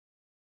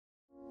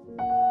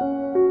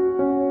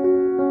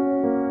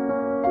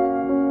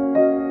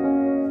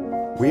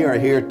We are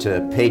here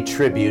to pay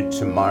tribute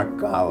to Mark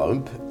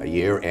Golub a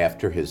year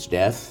after his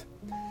death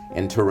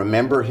and to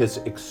remember his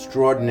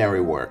extraordinary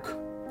work.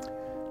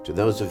 To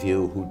those of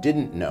you who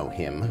didn't know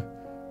him,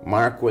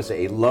 Mark was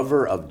a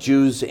lover of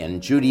Jews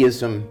and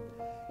Judaism.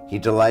 He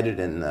delighted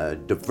in the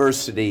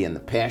diversity and the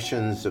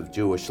passions of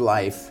Jewish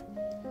life.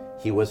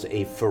 He was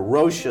a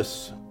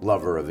ferocious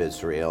lover of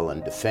Israel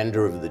and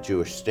defender of the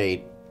Jewish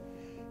state.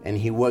 And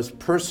he was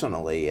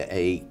personally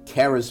a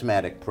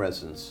charismatic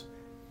presence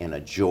and a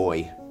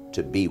joy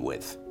to be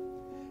with.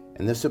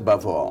 And this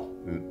above all,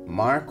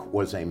 Mark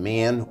was a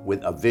man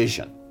with a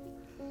vision.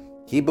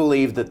 He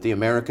believed that the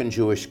American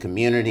Jewish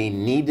community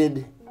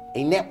needed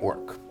a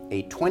network,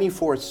 a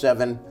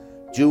 24/7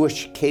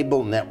 Jewish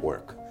cable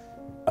network,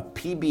 a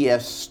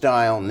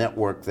PBS-style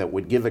network that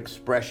would give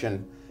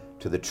expression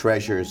to the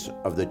treasures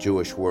of the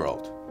Jewish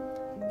world.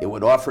 It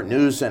would offer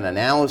news and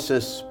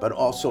analysis, but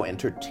also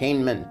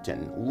entertainment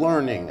and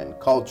learning and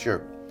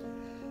culture.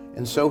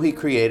 And so he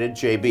created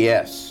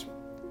JBS.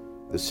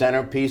 The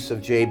centerpiece of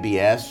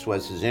JBS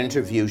was his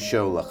interview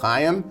show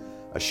L'Chayim,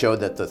 a show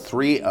that the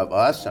three of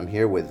us, I'm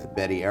here with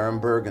Betty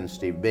Ehrenberg and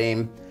Steve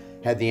Bayme,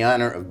 had the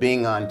honor of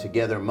being on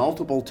together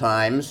multiple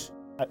times.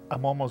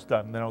 I'm almost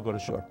done, then I'll go to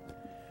shore.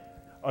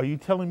 Are you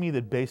telling me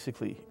that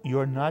basically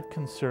you're not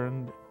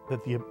concerned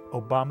that the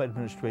Obama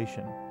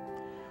administration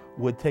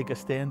would take a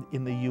stand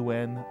in the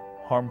UN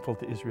harmful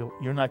to Israel?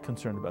 You're not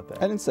concerned about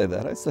that? I didn't say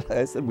that.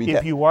 I said we.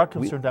 If you are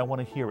concerned, I want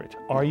to hear it.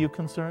 Are you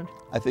concerned?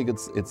 I think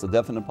it's a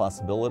definite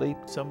possibility.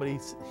 Somebody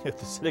at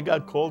the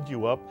synagogue called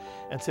you up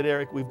and said,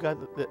 Eric, we've got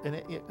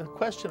a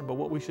question about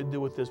what we should do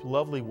with this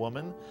lovely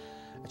woman.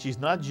 She's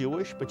not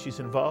Jewish, but she's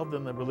involved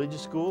in the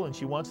religious school and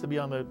she wants to be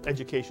on the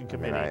education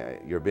committee.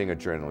 You're being a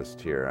journalist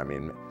here. I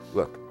mean,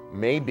 look,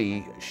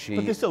 maybe she...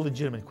 But this is a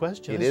legitimate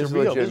question. It is a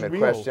legitimate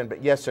question,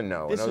 but yes or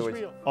no? This is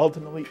real.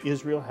 Ultimately,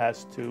 Israel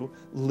has to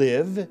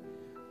live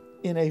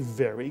in a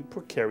very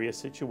precarious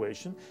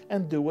situation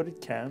and do what it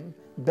can,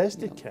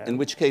 best it can. In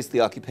which case, the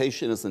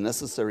occupation is a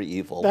necessary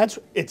evil.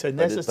 It's a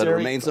necessary but it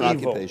remains evil. an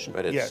occupation.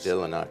 But it's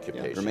still an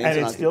occupation. Yeah,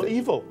 and it's still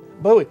evil.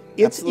 But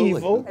it's Absolutely.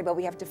 evil. But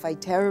we have to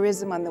fight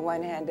terrorism on the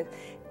one hand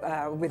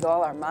with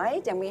all our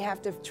might, and we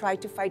have to try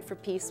to fight for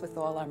peace with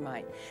all our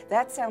might.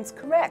 That sounds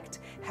correct.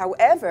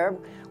 However,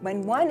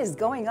 when one is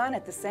going on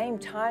at the same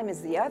time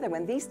as the other,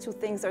 when these two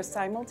things are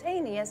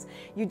simultaneous,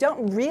 you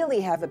don't really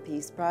have a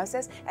peace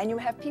process, and you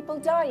have people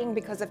dying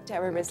because of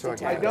terrorist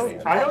attacks.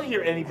 I don't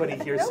hear anybody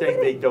here saying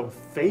they don't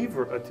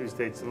favor a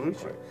two-state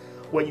solution.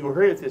 What you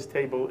heard at this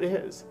table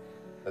is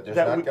But there's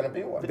not going to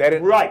be one.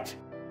 Right.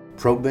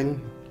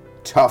 Probing,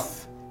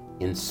 tough,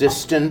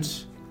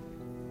 insistent,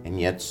 and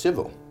yet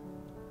civil.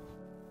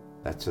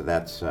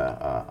 That's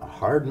a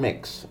hard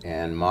mix,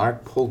 and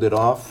Mark pulled it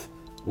off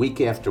week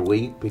after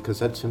week because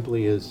that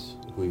simply is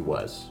who he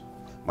was.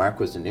 Mark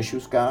was an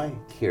issues guy,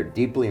 cared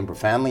deeply and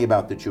profoundly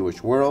about the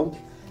Jewish world.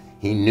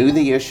 He knew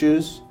the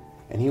issues,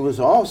 and he was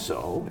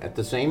also, at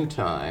the same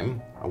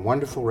time, a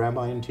wonderful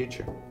rabbi and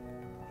teacher.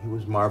 He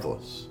was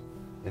marvelous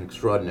and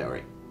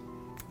extraordinary.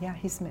 Yeah,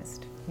 he's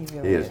missed. He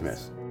really He is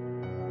missed.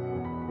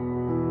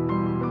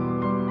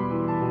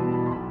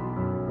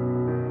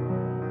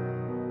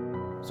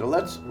 So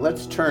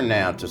let's turn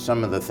now to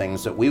some of the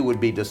things that we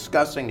would be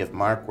discussing if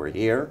Mark were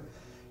here.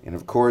 And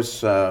of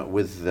course,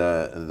 with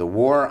the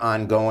war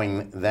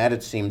ongoing, that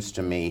it seems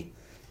to me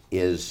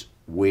is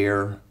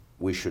where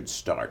we should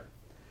start.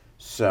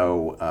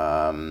 So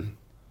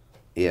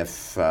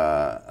if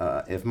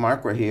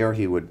Mark were here,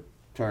 he would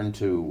turn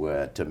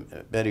to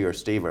Betty or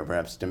Steve, or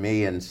perhaps to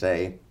me, and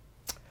say,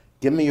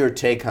 give me your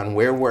take on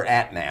where we're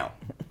at now.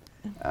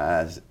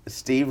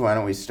 Steve, why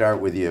don't we start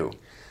with you?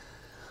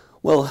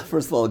 Well,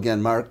 first of all, again,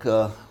 Mark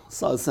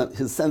saw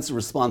his sense of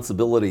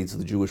responsibility to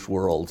the Jewish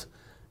world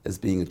as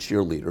being a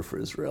cheerleader for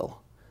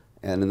Israel.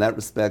 And in that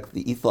respect,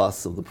 the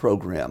ethos of the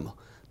program,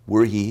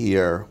 were he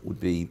here,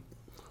 would be,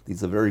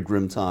 these are very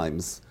grim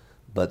times,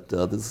 but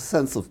there's a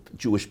sense of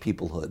Jewish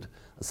peoplehood,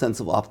 a sense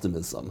of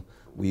optimism.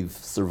 We've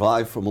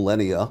survived for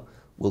millennia,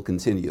 we'll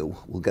continue.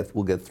 We'll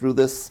get through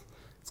this.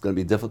 It's going to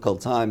be a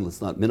difficult time,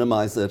 let's not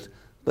minimize it.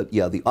 But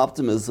yeah, the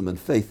optimism and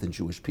faith in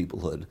Jewish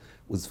peoplehood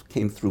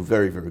came through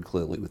very, very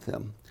clearly with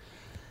him.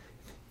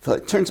 If I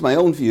turn to my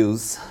own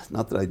views,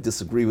 not that I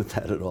disagree with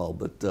that at all,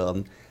 but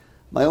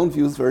my own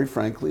views, very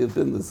frankly, have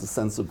been there's a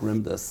sense of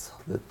grimness,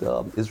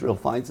 that Israel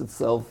finds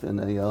itself in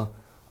a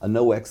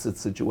no-exit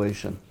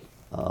situation.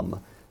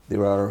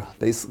 There are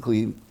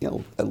basically,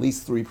 at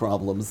least three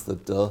problems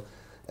that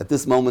at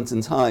this moment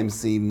in time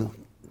seem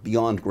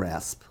beyond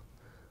grasp.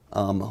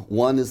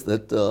 One is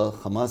that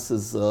Hamas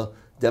has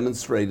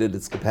demonstrated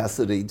its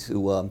capacity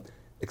to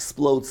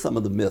explode some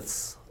of the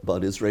myths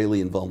about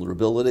Israeli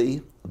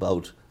invulnerability,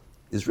 about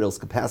Israel's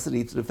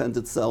capacity to defend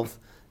itself.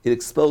 It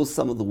exposed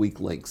some of the weak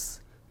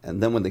links.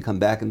 And then when they come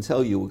back and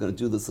tell you, we're going to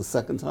do this a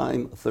second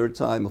time, a third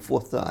time, a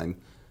fourth time,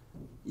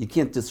 you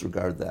can't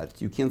disregard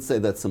that. You can't say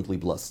that's simply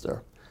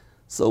bluster.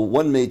 So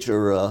one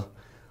major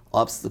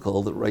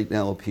obstacle that right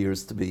now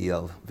appears to be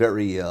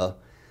very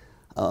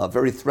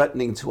very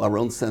threatening to our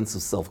own sense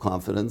of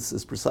self-confidence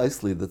is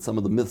precisely that some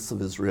of the myths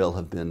of Israel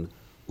have been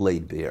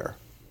laid bare.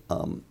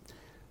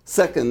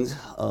 Second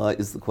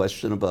is the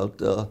question about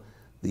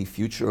the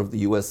future of the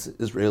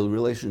U.S.-Israel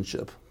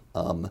relationship.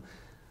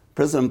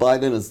 President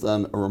Biden has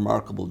done a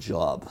remarkable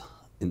job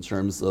in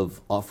terms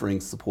of offering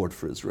support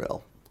for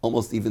Israel,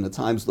 almost even at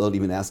times without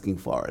even asking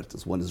for it.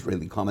 As one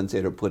Israeli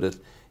commentator put it,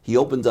 he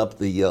opened up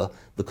the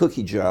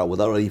cookie jar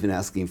without even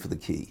asking for the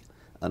key.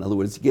 In other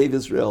words, he gave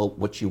Israel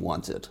what she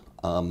wanted.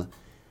 How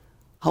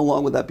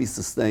long would that be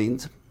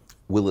sustained?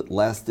 Will it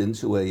last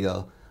into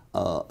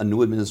a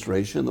new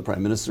administration? The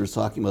Prime Minister is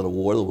talking about a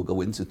war that will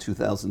go into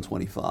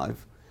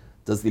 2025.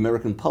 Does the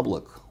American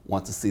public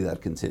want to see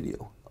that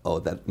continue? Oh,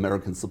 that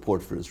American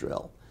support for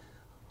Israel?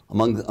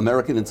 Among the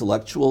American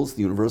intellectuals,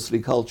 the university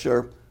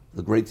culture,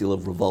 a great deal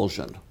of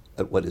revulsion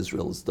at what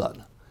Israel has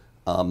done.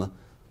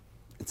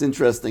 It's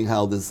interesting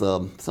how there's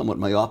a somewhat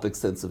myopic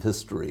sense of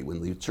history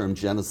when the term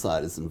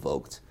genocide is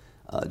invoked.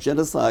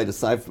 Genocide,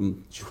 aside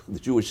from the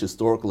Jewish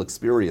historical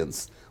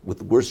experience with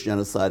the worst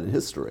genocide in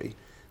history,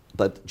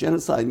 but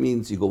genocide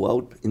means you go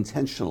out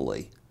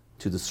intentionally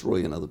to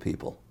destroy another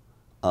people.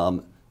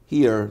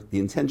 Here, the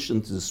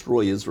intention to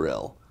destroy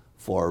Israel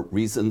for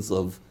reasons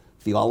of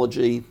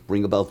theology,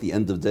 bring about the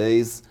end of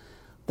days,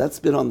 that's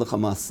been on the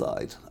Hamas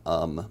side.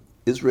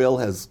 Israel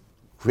has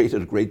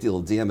created a great deal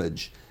of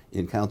damage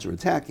in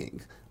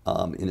counterattacking,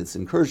 in its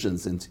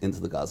incursions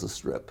into the Gaza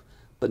Strip,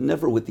 but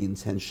never with the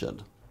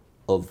intention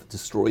of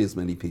destroy as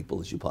many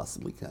people as you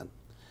possibly can.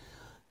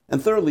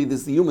 And thirdly,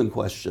 there's the human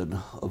question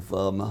of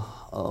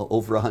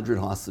over 100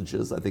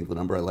 hostages. I think the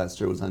number I last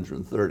heard was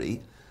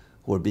 130,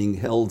 who are being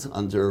held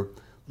under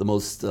the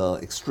most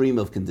extreme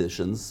of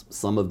conditions.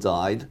 Some have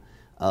died.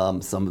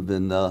 Some have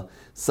been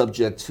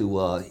subject to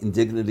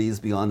indignities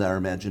beyond our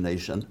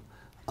imagination.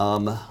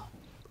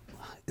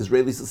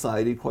 Israeli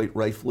society, quite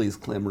rightfully, is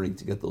clamoring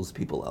to get those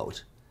people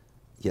out.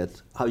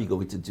 Yet, how are you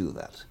going to do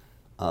that?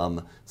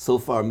 So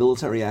far,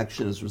 military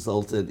action has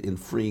resulted in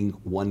freeing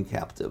one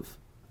captive.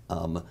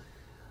 In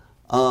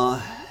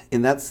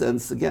that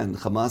sense, again,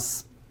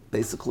 Hamas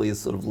basically has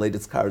sort of laid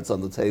its cards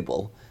on the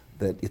table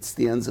that it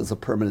stands as a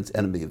permanent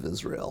enemy of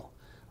Israel.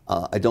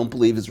 I don't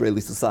believe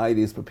Israeli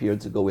society is prepared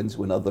to go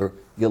into another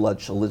Gilad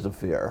Shalit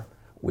affair,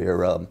 where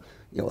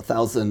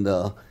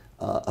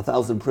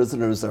 1,000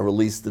 prisoners are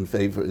released in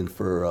favor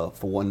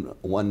for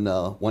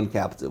one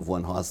captive,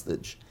 one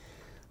hostage.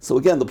 So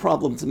again, the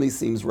problem to me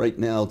seems right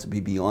now to be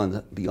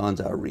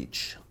beyond our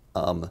reach.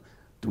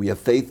 Do we have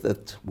faith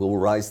that we'll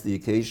rise to the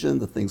occasion,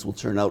 that things will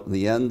turn out in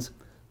the end?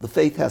 The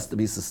faith has to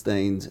be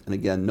sustained, and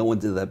again, no one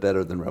did that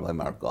better than Rabbi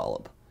Mark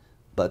Golub.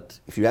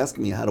 But if you ask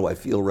me how do I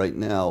feel right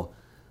now,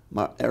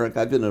 Eric,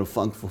 I've been in a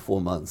funk for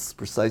 4 months,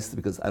 precisely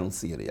because I don't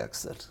see any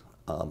exit.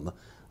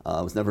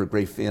 I was never a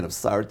great fan of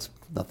Sartre,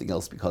 nothing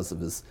else because of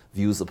his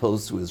views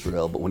opposed to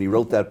Israel, but when he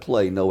wrote that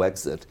play, No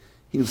Exit,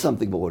 he knew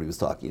something about what he was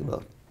talking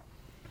about.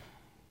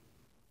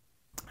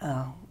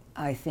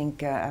 I think,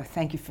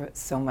 thank you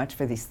so much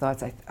for these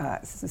thoughts,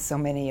 so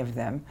many of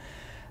them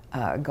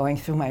going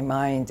through my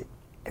mind.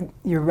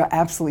 You're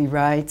absolutely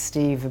right,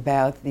 Steve,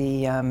 about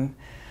the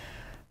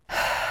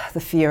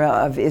fear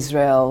of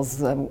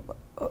Israel's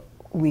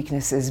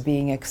weaknesses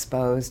being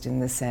exposed in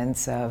the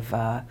sense of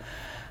the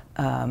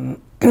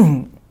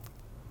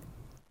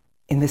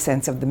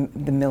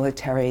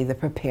military, the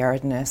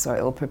preparedness or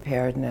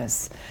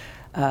ill-preparedness,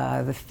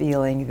 the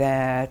feeling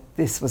that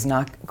this was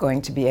not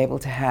going to be able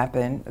to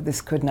happen,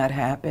 this could not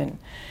happen.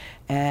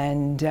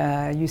 And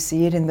you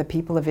see it in the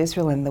people of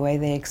Israel in the way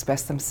they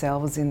express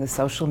themselves in the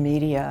social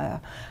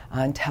media,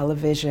 on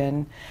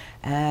television,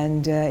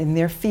 and in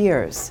their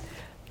fears.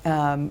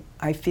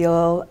 I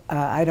feel,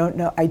 I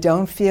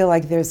don't feel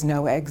like there's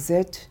no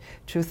exit,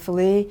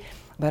 truthfully,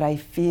 but I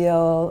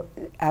feel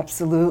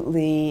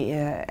absolutely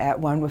at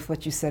one with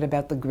what you said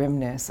about the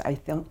grimness.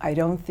 I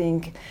don't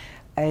think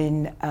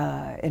in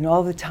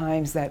all the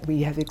times that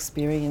we have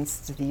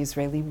experienced the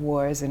Israeli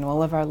wars, in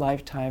all of our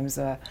lifetimes,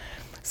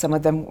 some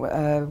of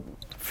them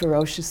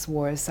ferocious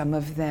wars, some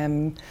of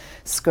them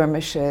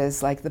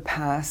skirmishes like the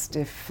past,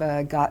 if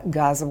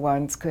Gaza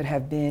ones could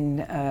have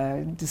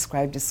been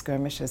described as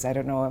skirmishes. I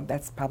don't know,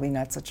 that's probably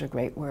not such a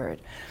great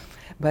word.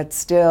 But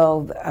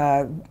still,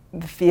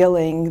 the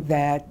feeling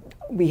that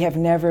we have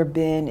never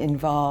been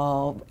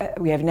involved,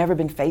 we have never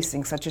been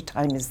facing such a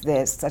time as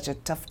this, such a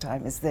tough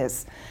time as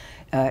this,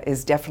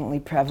 is definitely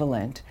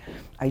prevalent.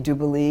 I do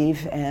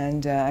believe,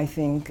 and I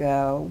think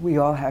we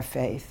all have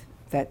faith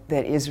that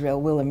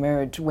Israel will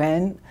emerge.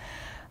 When?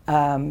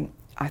 I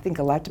think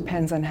a lot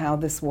depends on how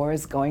this war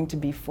is going to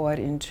be fought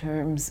in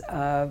terms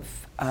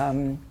of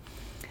the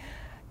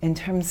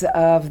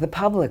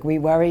public. We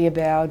worry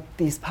about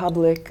these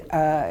public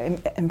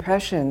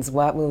impressions.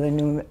 What will the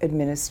new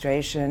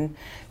administration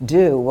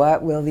do?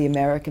 What will the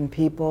American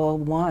people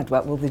want?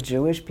 What will the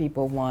Jewish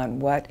people want?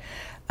 What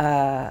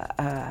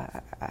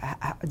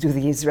do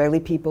the Israeli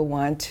people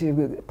want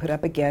to put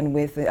up again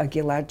with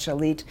Gilad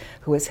Shalit,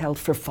 who was held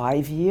for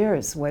 5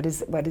 years? What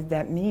did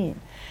that mean?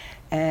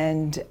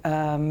 And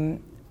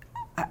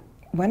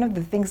one of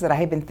the things that I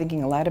have been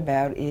thinking a lot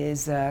about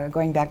is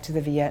going back to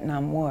the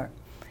Vietnam War.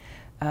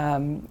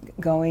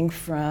 Going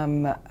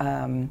from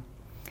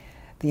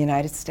the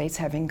United States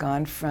having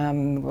gone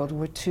from World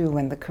War II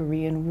and the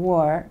Korean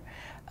War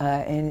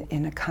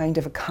in a kind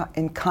of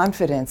in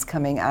confidence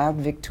coming out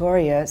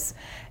victorious,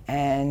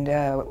 and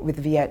with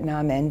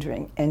Vietnam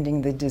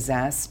ending the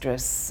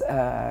disastrous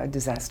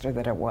disaster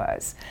that it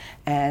was.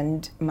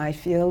 And my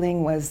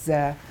feeling was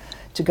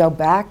to go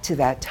back to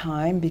that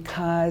time,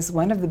 because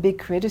one of the big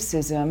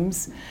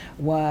criticisms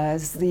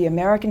was the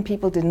American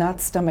people did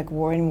not stomach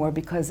war anymore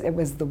because it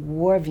was the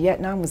war.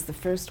 Vietnam was the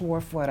first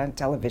war fought on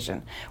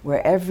television,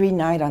 where every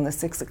night on the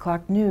 6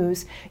 o'clock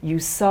news you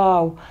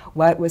saw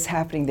what was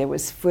happening. There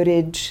was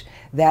footage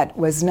that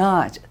was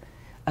not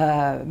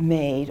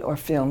made or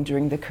filmed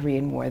during the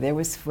Korean War. There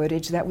was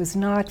footage that was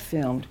not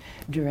filmed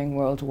during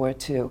World War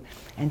II.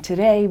 And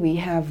today we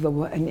have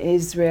an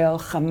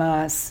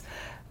Israel-Hamas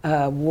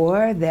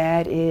war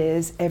that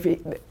is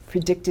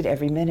predicted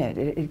every minute.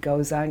 It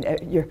goes on.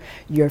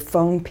 Your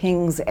phone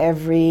pings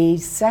every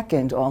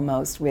second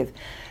almost with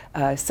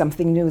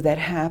something new that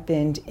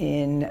happened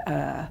in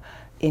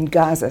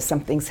Gaza.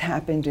 Something's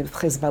happened with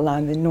Hezbollah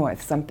in the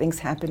north. Something's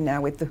happened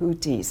now with the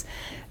Houthis.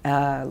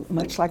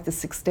 Much like the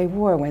Six-Day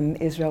War, when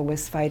Israel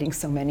was fighting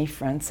so many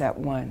fronts at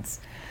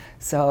once.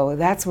 So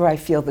that's where I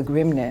feel the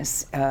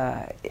grimness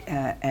and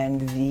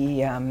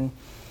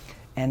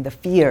the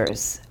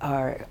fears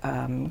are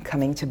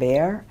coming to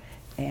bear,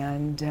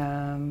 and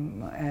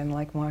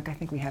like Mark, I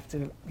think we have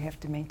to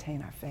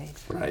maintain our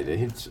faith. Right.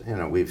 It's,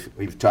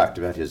 we've talked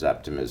about his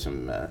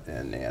optimism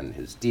and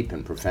his deep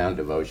and profound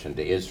devotion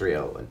to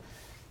Israel, and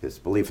his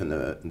belief in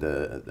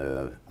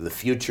the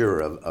future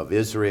of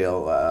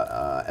Israel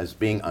as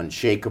being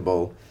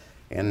unshakable.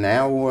 And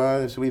now,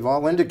 as we've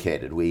all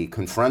indicated, we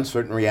confront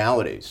certain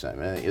realities. I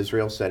mean,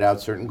 Israel set out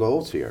certain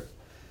goals here.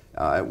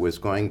 It was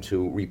going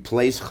to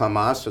replace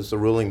Hamas as the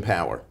ruling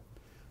power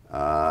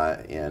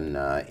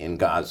in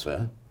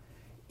Gaza,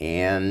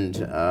 and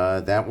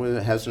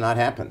that has not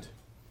happened.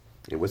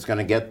 It was going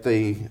to get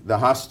the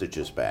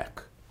hostages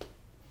back,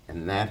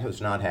 and that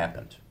has not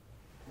happened.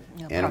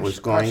 Yeah, and it was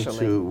going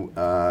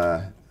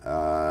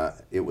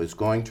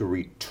to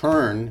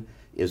return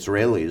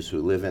Israelis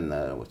who live in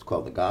what's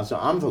called the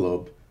Gaza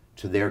envelope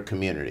to their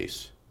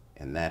communities,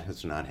 and that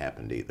has not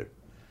happened either.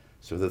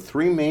 So the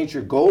three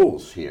major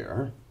goals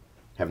here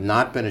have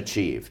not been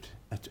achieved.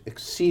 That's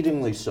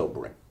exceedingly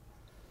sobering.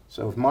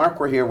 So if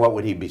Mark were here, what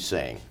would he be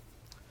saying?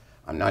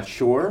 I'm not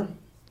sure.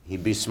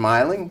 He'd be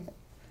smiling.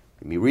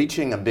 He'd be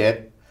reaching a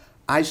bit.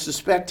 I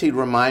suspect he'd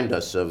remind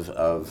us of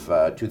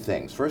two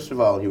things. First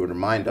of all, he would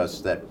remind us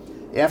that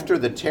after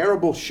the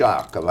terrible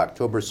shock of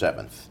October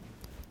 7th,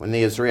 when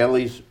the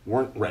Israelis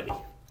weren't ready,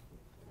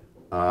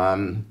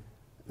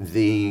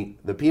 the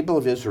people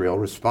of Israel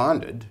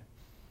responded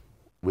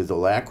with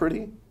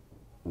alacrity,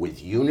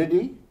 with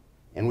unity,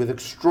 and with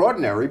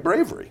extraordinary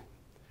bravery.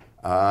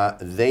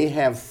 They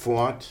have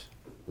fought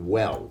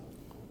well,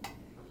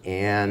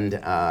 and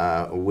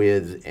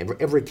with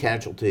every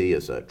casualty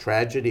is a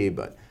tragedy,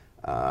 but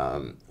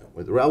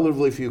with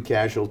relatively few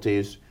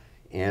casualties,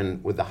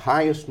 and with the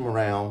highest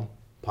morale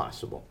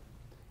possible.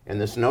 And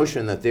this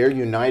notion that they're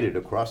united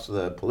across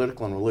the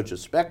political and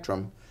religious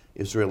spectrum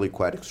is really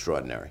quite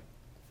extraordinary.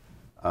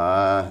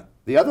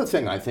 The other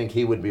thing I think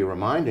he would be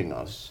reminding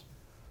us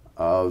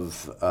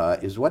of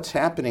is what's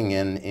happening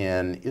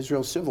in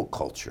Israel's civil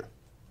culture.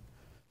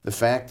 The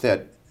fact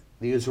that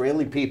the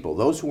Israeli people,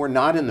 those who are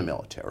not in the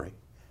military,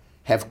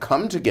 have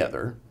come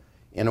together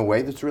in a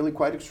way that's really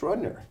quite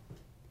extraordinary.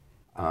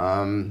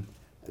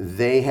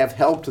 They have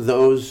helped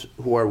those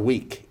who are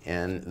weak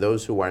and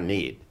those who are in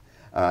need.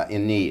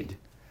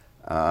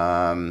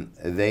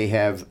 They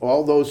have,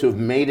 all those who have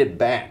made it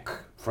back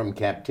from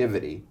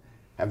captivity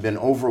have been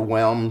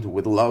overwhelmed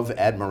with love,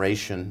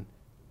 admiration,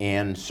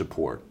 and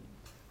support.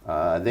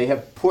 They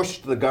have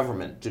pushed the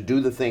government to do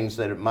the things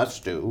that it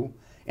must do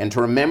and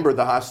to remember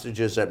the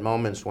hostages at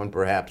moments when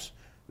perhaps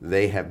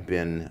they have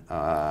been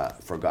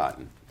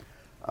forgotten.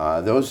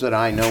 Those that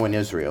I know in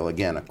Israel,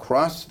 again,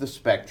 across the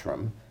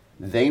spectrum,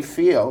 they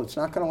feel it's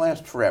not going to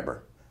last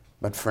forever.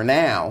 But for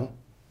now,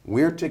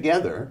 we're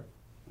together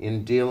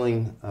in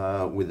dealing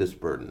with this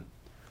burden.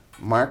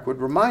 Mark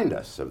would remind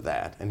us of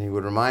that, and he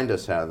would remind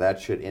us how that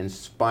should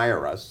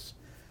inspire us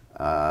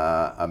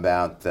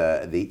about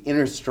the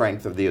inner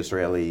strength of the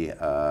Israeli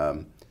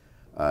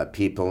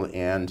people,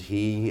 and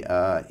he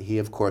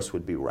of course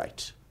would be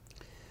right.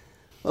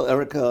 Well,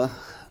 Eric,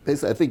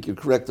 basically I think you're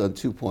correct on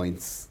 2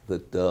 points,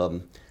 that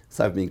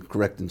I've been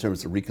correct in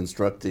terms of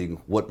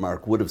reconstructing what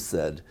Mark would have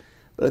said,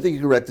 but I think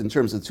you're correct in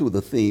terms of two of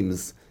the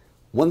themes.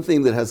 One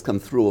theme that has come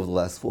through over the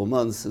last 4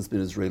 months has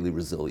been Israeli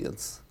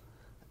resilience.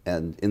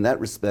 And in that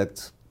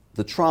respect,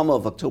 the trauma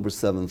of October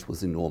 7th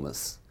was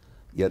enormous.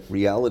 Yet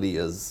reality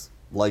is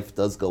life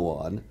does go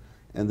on,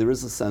 and there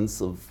is a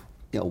sense of,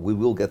 we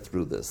will get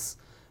through this.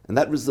 And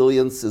that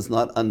resilience is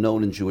not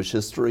unknown in Jewish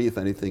history. If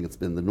anything, it's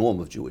been the norm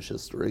of Jewish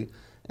history.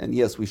 And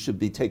yes, we should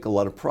take a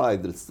lot of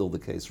pride that it's still the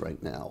case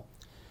right now.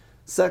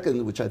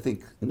 Second, which I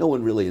think no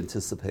one really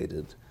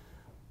anticipated,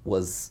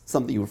 was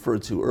something you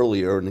referred to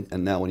earlier,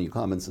 and now in your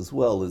comments as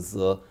well, is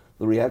the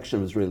reaction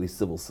of Israeli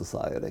civil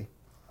society.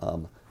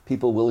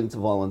 People willing to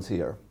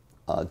volunteer,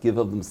 give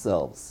of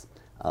themselves,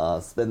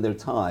 spend their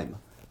time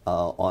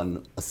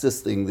on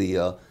assisting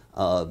the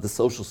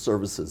social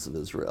services of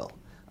Israel.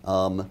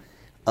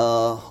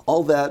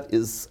 All that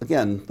is,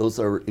 again, those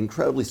are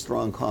incredibly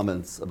strong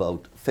comments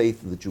about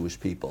faith in the Jewish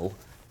people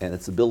and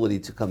its ability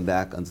to come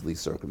back under these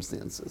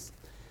circumstances.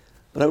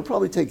 But I would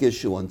probably take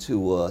issue on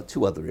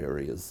two other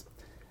areas.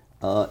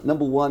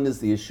 Number one is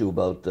the issue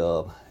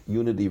about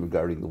unity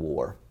regarding the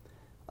war.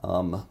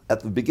 At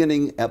the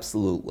beginning,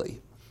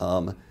 absolutely.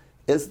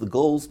 As the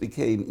goals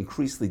became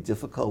increasingly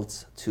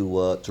difficult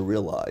to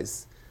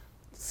realize,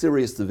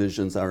 serious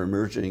divisions are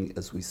emerging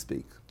as we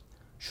speak.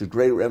 Should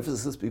greater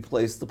emphasis be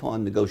placed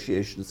upon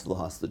negotiations for the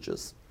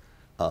hostages?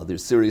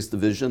 There's serious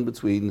division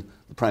between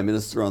the Prime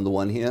Minister on the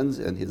one hand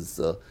and his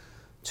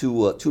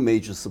two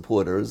major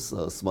supporters,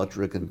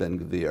 Smotrich and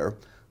Ben-Gvir,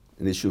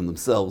 an issue in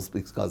themselves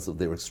because of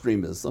their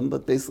extremism,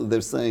 but basically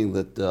they're saying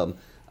that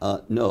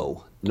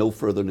no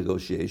further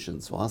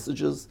negotiations for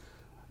hostages.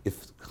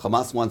 If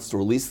Hamas wants to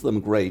release them,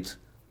 great,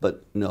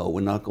 but no,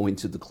 we're not going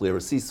to declare a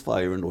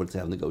ceasefire in order to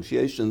have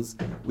negotiations,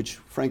 which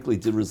frankly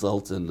did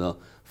result in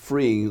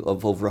freeing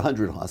of over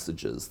 100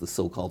 hostages, the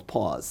so-called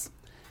pause.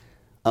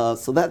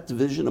 So that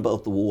division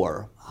about the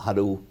war, how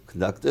to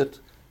conduct it,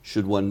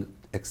 should one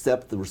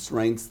accept the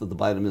restraints that the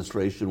Biden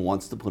administration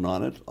wants to put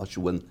on it, or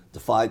should one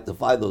defy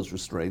those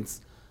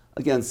restraints?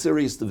 Again,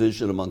 serious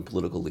division among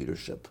political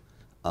leadership,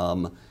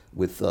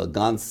 with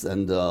Gantz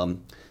and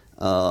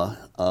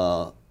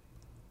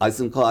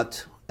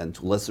Eisenkot, and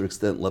to a lesser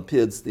extent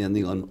Lapid,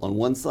 standing on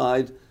one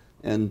side,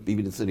 and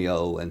Bibi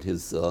Netanyahu and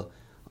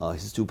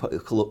his two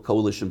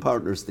coalition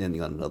partners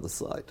standing on another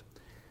side.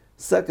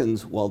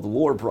 Second, while the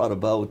war brought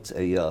about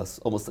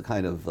almost a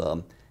kind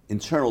of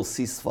internal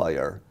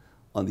ceasefire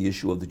on the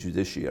issue of the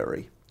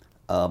judiciary,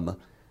 number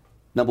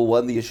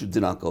one, the issue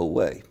did not go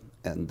away.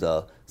 And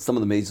some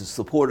of the major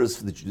supporters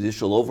for the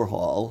judicial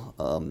overhaul,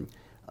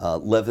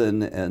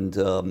 Levin and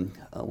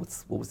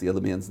what was the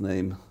other man's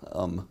name?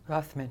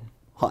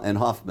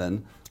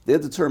 Hoffman, they're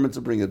determined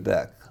to bring it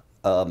back.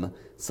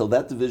 So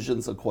that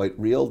divisions are quite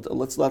real.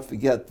 Let's not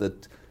forget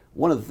that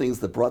one of the things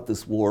that brought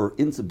this war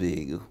into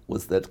being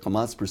was that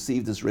Hamas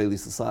perceived Israeli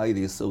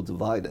society as so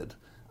divided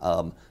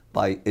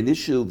by an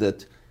issue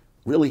that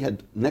really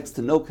had next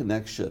to no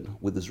connection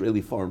with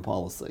Israeli foreign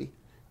policy,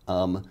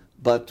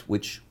 but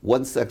which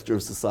one sector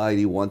of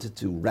society wanted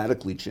to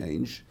radically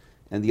change,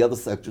 and the other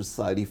sector of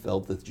society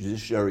felt that the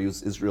judiciary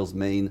was Israel's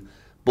main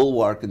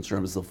bulwark in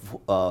terms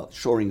of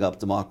shoring up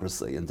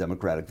democracy and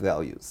democratic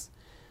values.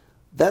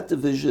 That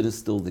division is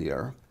still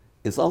there.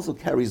 It also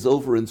carries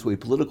over into a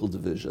political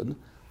division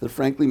that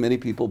frankly many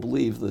people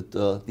believe that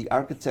the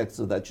architects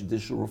of that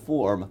judicial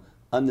reform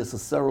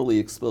unnecessarily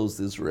exposed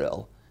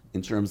Israel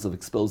in terms of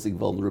exposing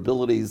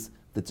vulnerabilities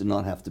that did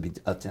not have to be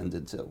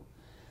attended to.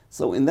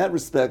 So in that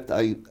respect,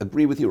 I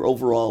agree with your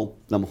overall,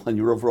 number one,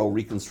 your overall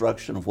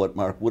reconstruction of what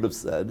Mark would have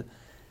said.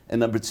 And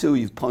number two,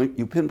 you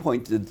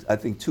pinpointed, I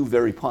think, two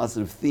very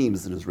positive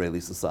themes in Israeli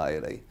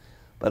society.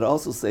 But I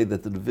also say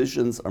that the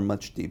divisions are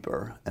much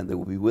deeper, and they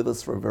will be with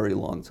us for a very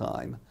long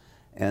time.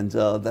 And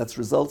that's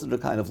resulted in a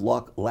kind of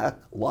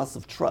loss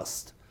of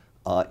trust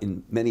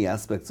in many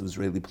aspects of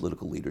Israeli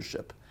political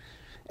leadership.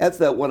 Add to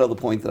that one other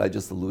point that I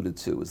just alluded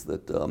to, is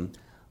that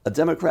a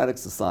democratic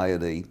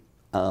society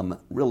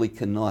really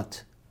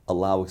cannot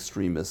allow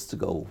extremists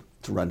to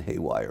run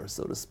haywire,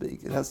 so to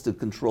speak. It has to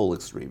control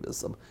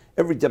extremism.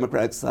 Every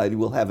democratic society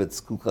will have its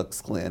Ku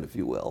Klux Klan, if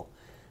you will.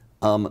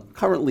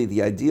 Currently,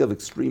 the idea of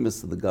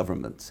extremists in the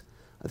government,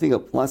 I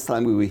think last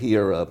time we were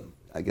here,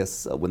 I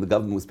guess when the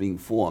government was being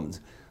formed,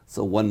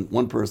 so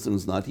one person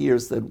who's not here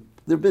said,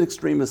 there have been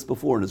extremists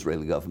before in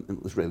Israeli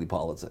government, Israeli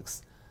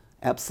politics.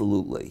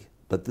 Absolutely.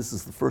 But this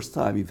is the first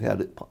time you've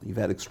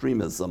had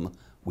extremism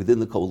within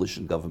the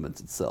coalition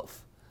government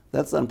itself.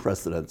 That's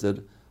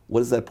unprecedented. What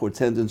does that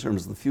portend in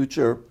terms of the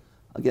future?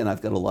 Again,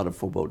 I've got a lot of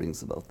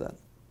forebodings about that.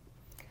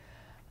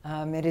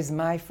 It is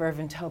my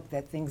fervent hope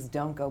that things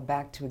don't go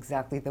back to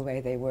exactly the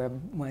way they were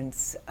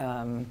once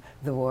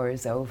the war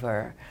is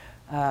over.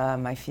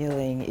 My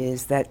feeling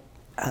is that,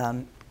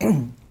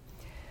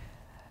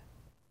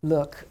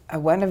 look,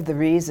 one of the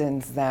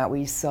reasons that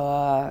we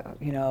saw,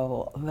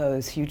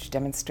 those huge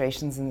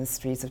demonstrations in the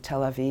streets of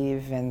Tel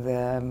Aviv and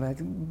the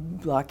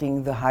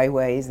blocking the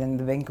highways and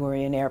the Ben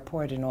Gurion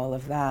airport and all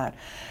of that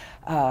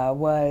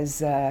was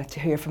to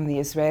hear from the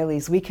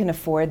Israelis, we can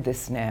afford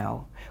this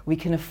now. We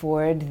can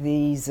afford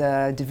these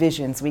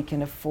divisions. We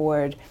can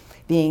afford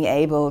being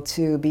able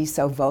to be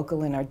so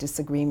vocal in our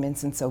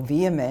disagreements and so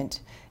vehement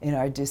in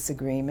our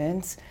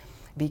disagreements,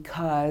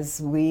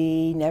 because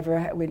we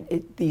never,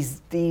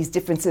 these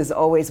differences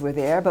always were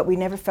there, but we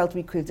never felt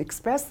we could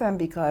express them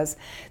because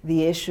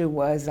the issue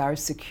was our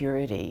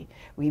security.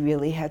 We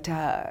really had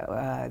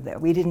to,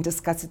 we didn't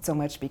discuss it so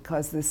much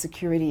because the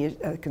security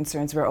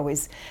concerns were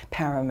always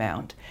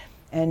paramount.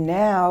 And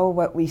now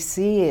what we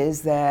see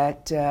is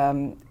that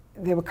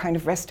they were kind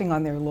of resting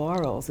on their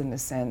laurels in a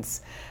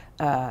sense.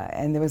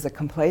 and there was a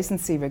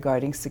complacency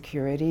regarding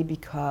security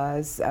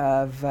because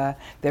of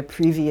their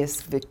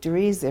previous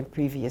victories, their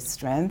previous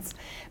strengths.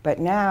 But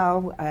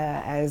now,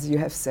 as you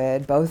have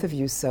said, both of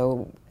you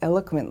so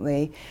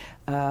eloquently,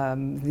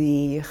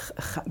 the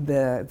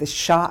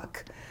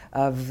shock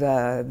of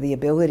the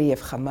ability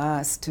of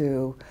Hamas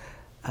to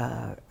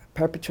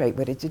perpetrate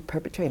what it did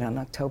perpetrate on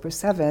October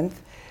 7th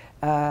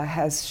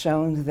has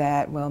shown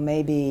that, well,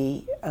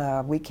 maybe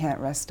we can't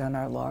rest on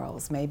our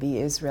laurels. Maybe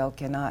Israel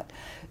cannot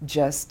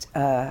just,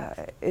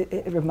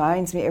 it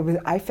reminds me,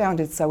 I found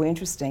it so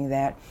interesting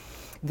that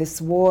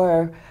this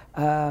war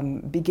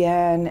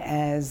began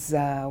as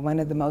one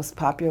of the most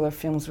popular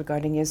films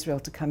regarding Israel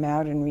to come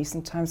out in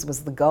recent times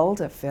was the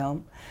Golub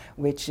film,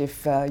 which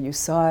if you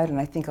saw it, and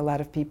I think a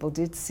lot of people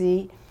did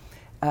see,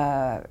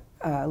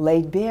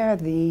 laid bare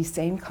the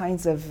same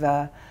kinds of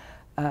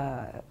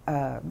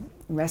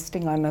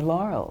resting on the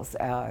laurels.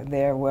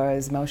 There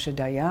was Moshe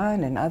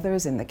Dayan and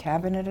others in the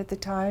cabinet at the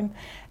time,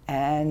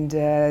 and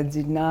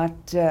did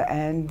not,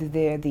 and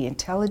the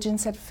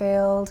intelligence had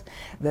failed.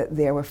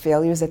 There were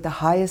failures at the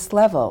highest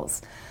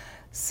levels.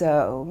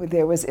 So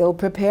there was ill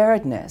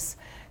preparedness.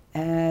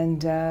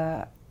 And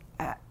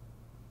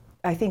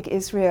I think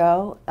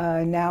Israel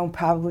now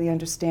probably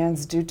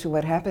understands, due to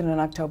what happened on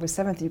October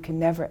 7th, you can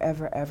never,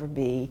 ever, ever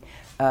be,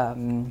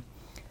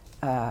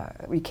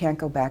 we can't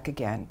go back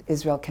again.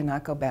 Israel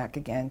cannot go back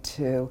again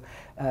to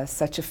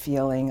such a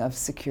feeling of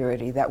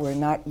security, that we're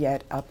not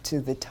yet up to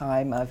the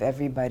time of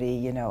everybody,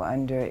 you know,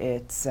 under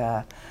its,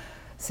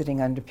 sitting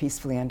under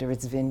peacefully under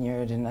its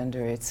vineyard and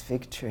under its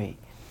fig tree.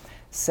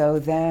 So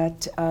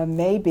that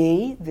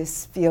maybe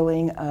this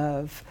feeling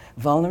of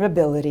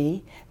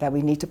vulnerability that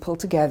we need to pull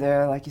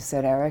together, like you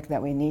said, Eric,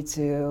 that we need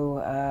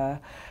to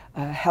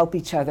help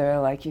each other,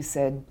 like you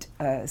said,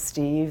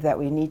 Steve, that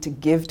we need to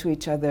give to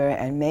each other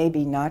and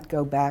maybe not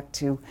go back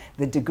to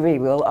the degree.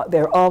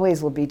 There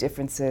always will be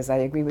differences. I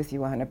agree with you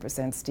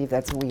 100%, Steve.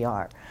 That's who we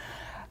are,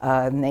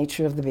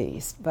 nature of the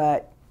beast.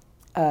 But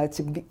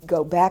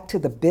go back to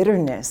the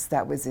bitterness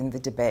that was in the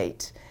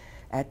debate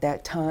at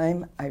that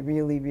time, I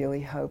really,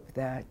 really hope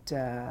that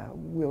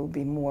we'll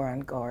be more on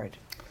guard.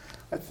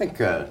 I think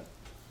the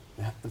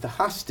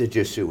hostage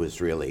issue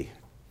is really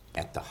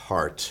at the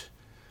heart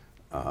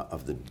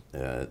of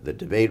the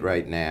debate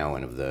right now,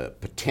 and of the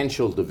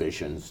potential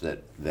divisions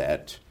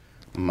that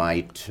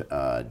might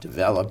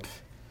develop.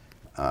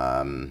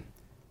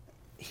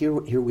 Here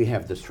we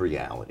have this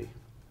reality.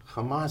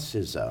 Hamas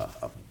is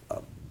a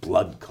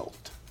blood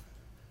cult,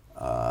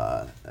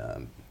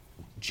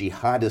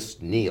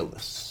 jihadist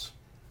nihilists,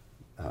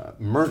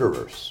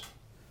 murderers.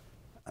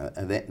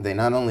 They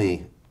not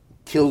only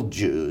killed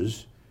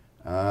Jews,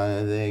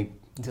 they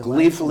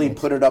gleefully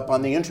put it up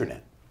on the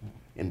internet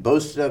and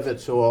boasted of it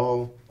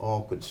so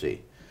all could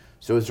see.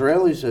 So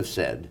Israelis have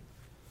said,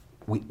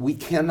 we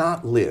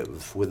cannot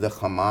live with the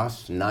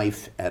Hamas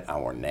knife at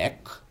our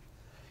neck,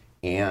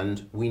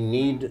 and we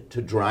need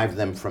to drive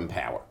them from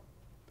power.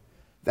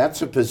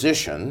 That's a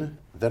position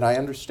that I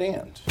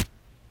understand,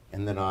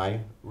 and that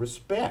I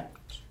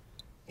respect,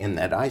 and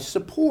that I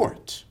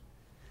support.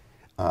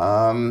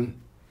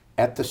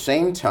 At the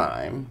same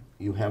time,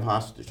 you have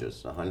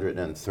hostages,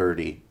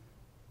 130,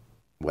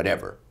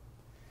 whatever.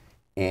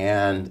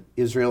 And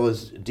Israel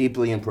is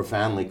deeply and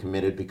profoundly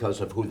committed,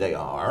 because of who they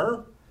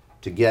are,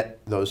 to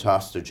get those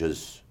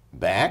hostages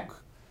back.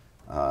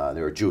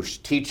 There are Jewish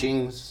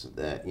teachings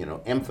that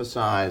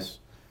emphasize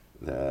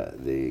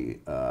the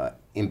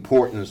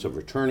importance of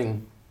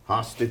returning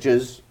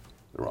hostages.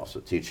 There are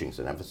also teachings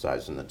that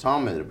emphasize in the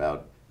Talmud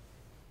about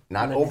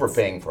not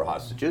overpaying for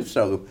hostages.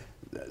 So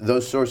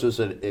those sources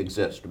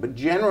exist. But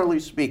generally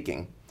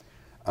speaking,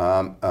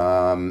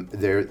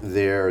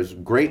 there's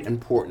great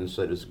importance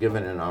that is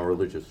given in our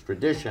religious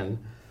tradition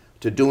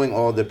to doing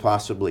all that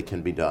possibly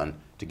can be done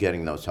to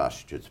getting those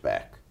hostages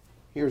back.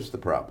 Here's the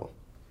problem.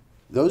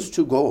 Those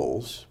two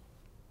goals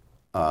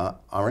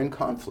are in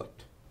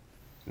conflict.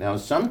 Now,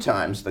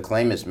 sometimes the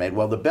claim is made,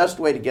 well, the best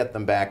way to get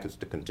them back is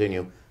to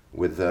continue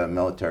with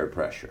military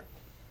pressure.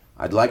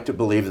 I'd like to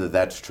believe that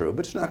that's true,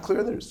 but it's not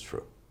clear that it's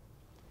true.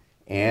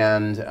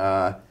 And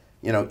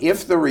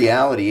if the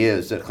reality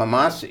is that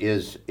Hamas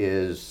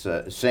is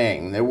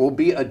saying there will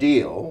be a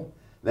deal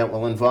that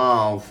will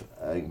involve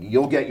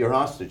you'll get your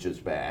hostages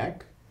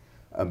back,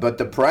 but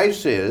the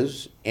price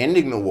is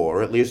ending the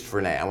war, at least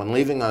for now, and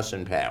leaving us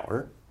in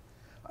power.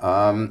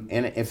 And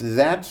if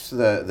that's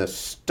the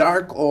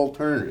stark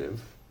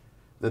alternative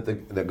that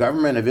the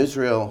government of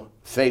Israel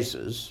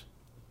faces,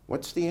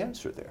 what's the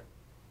answer there?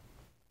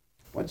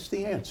 What's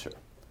the answer?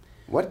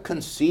 What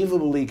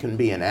conceivably can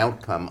be an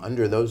outcome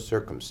under those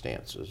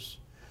circumstances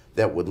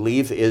that would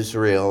leave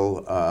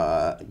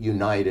Israel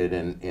united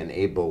and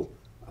able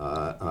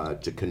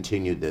to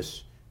continue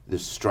this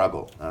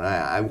struggle? And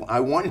I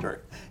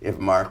wonder if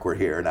Mark were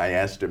here and I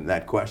asked him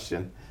that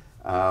question,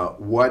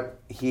 what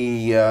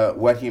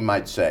he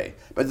might say.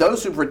 But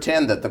those who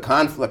pretend that the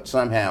conflict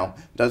somehow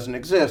doesn't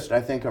exist,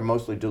 I think, are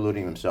mostly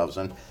deluding themselves.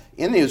 And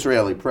in the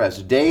Israeli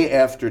press, day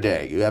after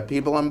day, you have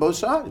people on both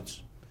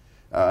sides.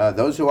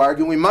 Those who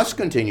argue we must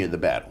continue the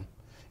battle,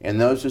 and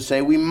those who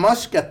say we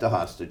must get the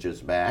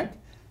hostages back.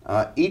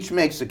 Each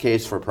makes a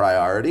case for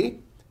priority.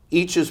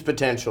 Each is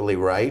potentially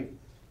right,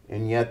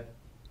 and yet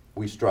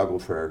we struggle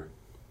for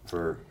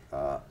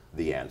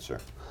the answer.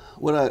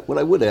 What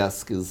I would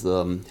ask is,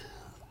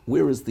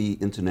 where is the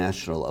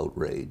international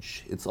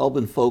outrage? It's all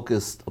been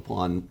focused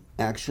upon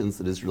actions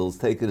that Israel has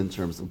taken in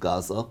terms of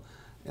Gaza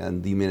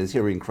and the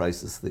humanitarian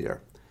crisis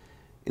there.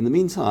 In the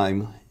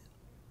meantime,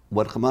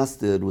 what Hamas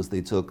did was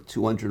they took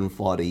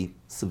 240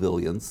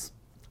 civilians.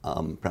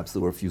 Perhaps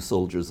there were a few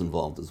soldiers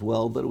involved as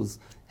well, but it was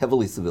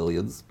heavily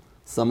civilians.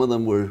 Some of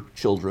them were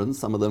children.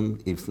 Some of them,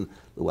 even,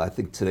 I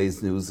think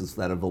today's news is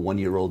that of a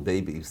 1-year-old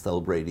baby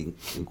celebrating,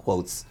 in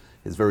quotes,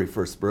 his very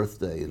first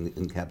birthday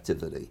in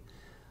captivity.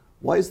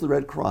 Why has the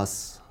Red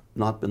Cross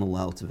not been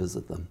allowed to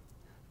visit them?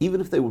 Even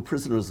if they were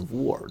prisoners of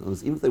war,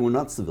 even if they were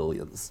not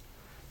civilians,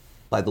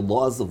 by the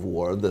laws of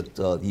war that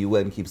the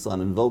UN keeps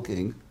on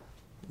invoking,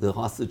 the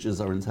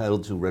hostages are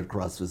entitled to Red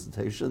Cross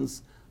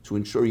visitations to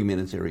ensure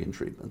humanitarian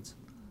treatment.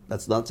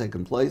 That's not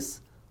taken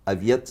place.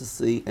 I've yet to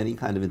see any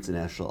kind of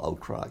international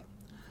outcry.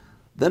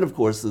 Then, of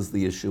course, is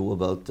the issue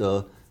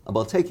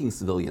about taking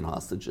civilian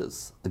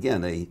hostages.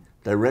 Again, a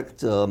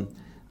direct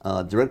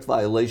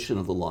violation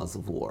of the laws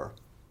of war.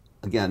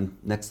 Again,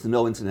 next to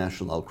no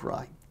international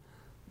outcry.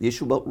 The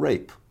issue about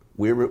rape.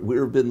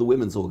 Where have been the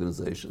women's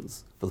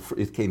organizations?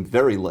 It came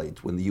very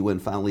late when the UN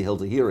finally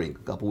held a hearing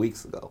a couple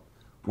weeks ago.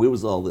 Where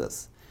was all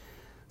this?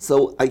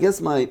 So I guess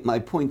my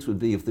point would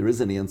be, if there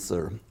is an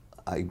answer,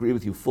 I agree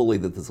with you fully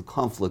that there's a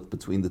conflict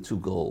between the two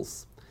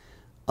goals.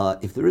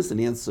 If there is an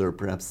answer,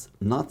 perhaps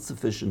not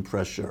sufficient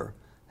pressure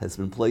has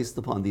been placed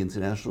upon the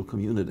international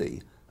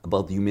community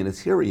about the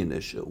humanitarian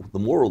issue, the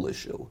moral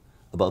issue,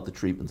 about the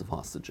treatment of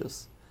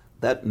hostages.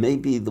 That may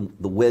be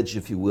the wedge,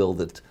 if you will,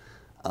 that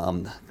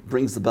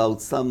brings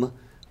about some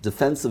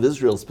defense of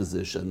Israel's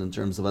position in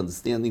terms of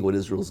understanding what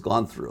Israel's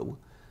gone through.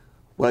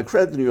 What I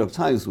credit the New York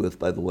Times with,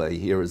 by the way,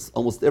 here is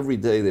almost every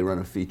day they run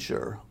a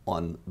feature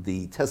on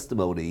the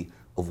testimony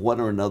of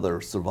one or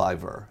another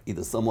survivor,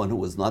 either someone who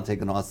was not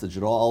taken hostage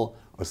at all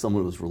or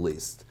someone who was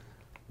released.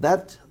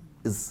 That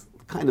is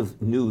kind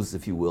of news,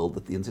 if you will,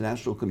 that the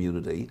international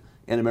community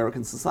and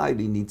American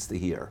society needs to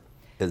hear,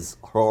 as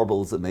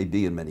horrible as it may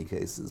be in many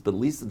cases, but at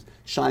least it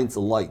shines a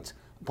light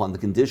upon the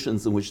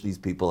conditions in which these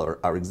people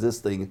are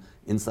existing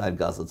inside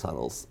Gaza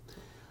tunnels.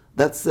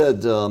 That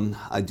said,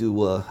 I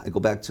go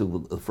back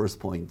to the first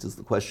point, is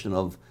the question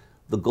of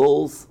the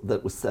goals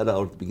that were set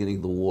out at the beginning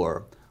of the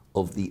war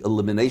of the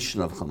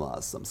elimination of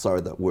Hamas. I'm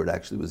sorry that word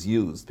actually was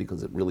used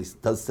because it really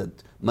does set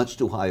much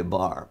too high a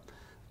bar.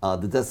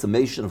 The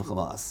decimation of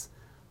Hamas.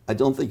 I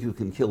don't think you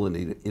can kill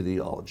an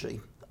ideology.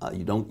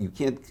 You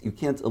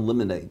can't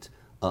eliminate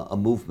a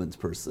movement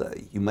per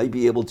se. You may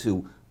be able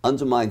to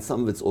undermine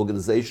some of its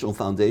organizational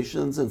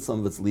foundations and some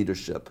of its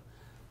leadership.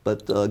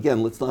 But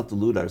again, let's not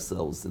delude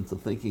ourselves into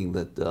thinking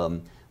that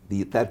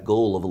that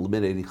goal of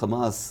eliminating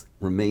Hamas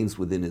remains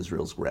within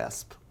Israel's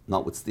grasp,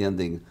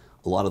 notwithstanding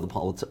a lot of the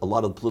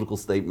political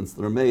statements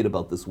that are made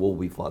about this war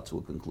we fought to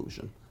a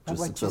conclusion. But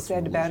what you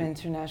said about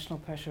international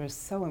pressure is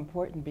so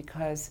important,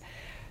 because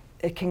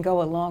it can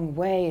go a long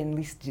way in at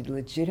least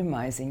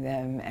legitimizing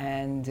them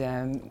and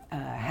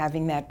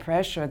having that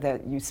pressure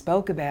that you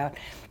spoke about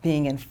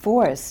being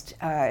enforced.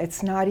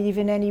 It's not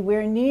even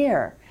anywhere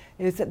near.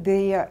 It's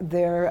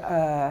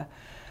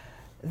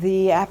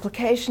the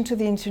application to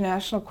the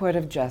International Court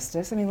of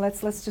Justice. I mean,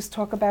 let's just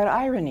talk about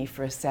irony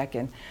for a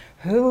second.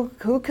 Who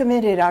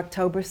committed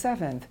October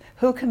 7th?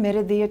 Who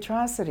committed the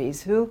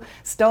atrocities? Who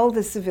stole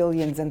the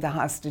civilians and the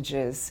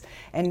hostages?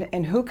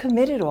 And who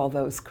committed all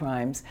those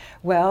crimes?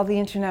 Well, the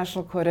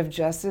International Court of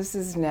Justice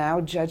is now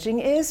judging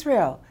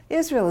Israel.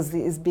 Israel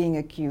is being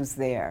accused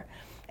there.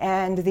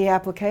 And the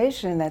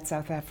application that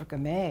South Africa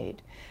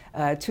made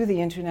to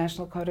the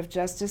International Court of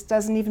Justice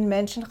doesn't even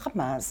mention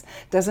Hamas,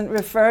 doesn't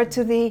refer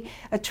to the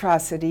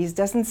atrocities,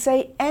 doesn't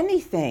say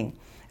anything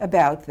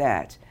about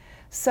that.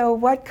 So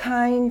what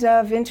kind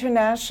of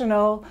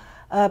international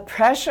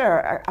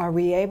pressure are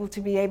we able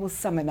to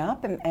summon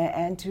up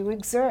and to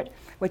exert?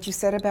 What you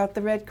said about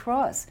the Red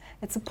Cross,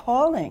 it's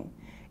appalling.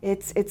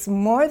 It's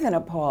more than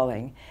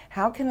appalling.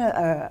 How can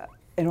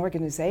an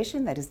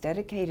organization that is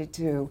dedicated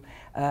to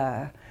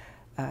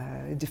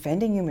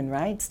defending human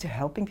rights, to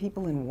helping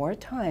people in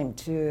wartime,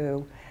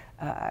 to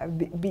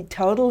be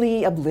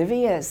totally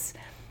oblivious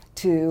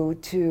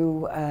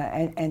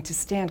and to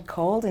stand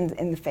cold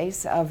in the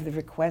face of the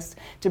request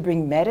to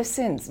bring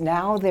medicines.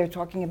 Now they're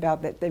talking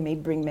about that they may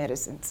bring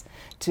medicines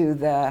to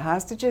the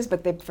hostages,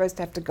 but they first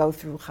have to go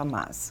through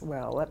Hamas.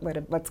 Well,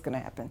 what's going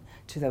to happen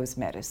to those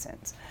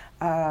medicines?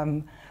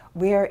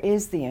 Where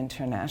is the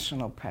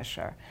international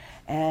pressure?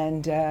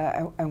 And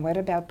what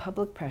about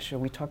public pressure?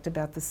 We talked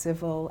about the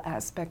civil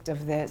aspect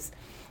of this.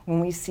 When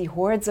we see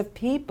hordes of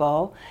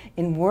people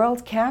in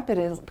world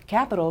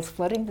capitals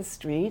flooding the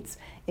streets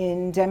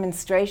in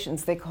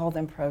demonstrations, they call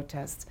them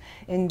protests,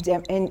 in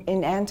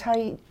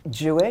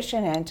anti-Jewish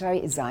and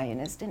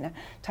anti-Zionist and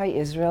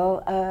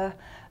anti-Israel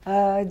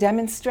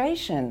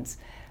demonstrations,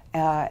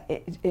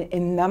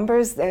 in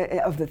numbers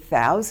of the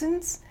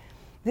thousands,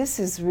 This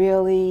is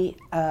really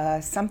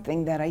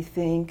something that I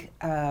think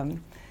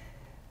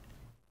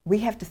we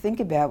have to think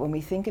about when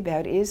we think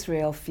about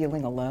Israel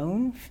feeling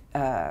alone,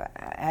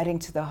 adding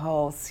to the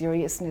whole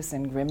seriousness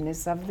and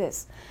grimness of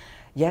this.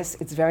 Yes,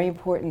 it's very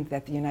important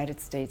that the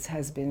United States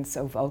has been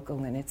so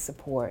vocal in its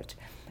support,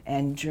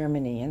 and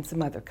Germany and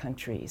some other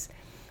countries.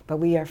 But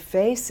we are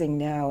facing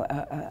now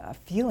a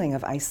feeling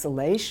of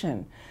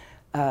isolation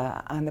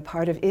on the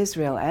part of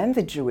Israel and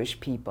the Jewish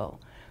people,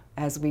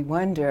 as we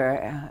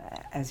wonder,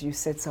 as you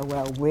said so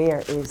well,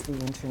 where is the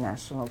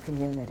international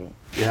community?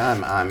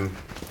 Yeah,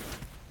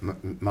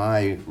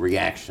 my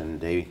reaction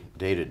day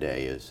to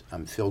day is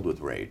I'm filled with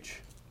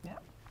rage. Yeah.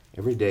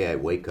 Every day I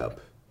wake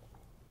up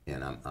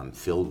and I'm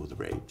filled with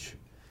rage.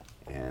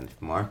 And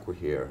if Mark were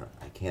here,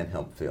 I can't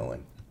help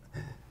feeling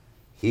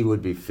he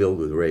would be filled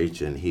with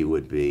rage and he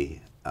would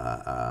be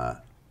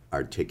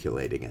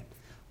articulating it.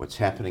 What's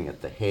happening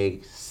at The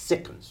Hague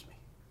sickens me.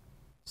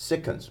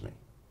 Sickens me.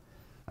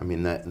 I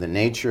mean, the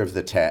nature of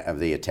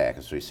the attack,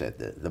 as we said,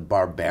 the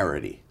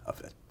barbarity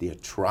of it, the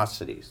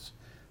atrocities.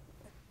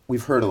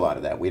 We've heard a lot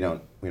of that. We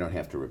don't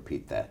have to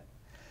repeat that.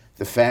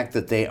 The fact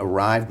that they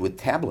arrived with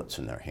tablets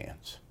in their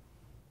hands.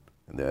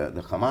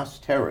 The Hamas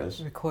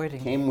terrorists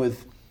came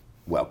with,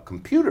 well,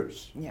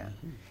 computers. Yeah.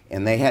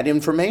 And they had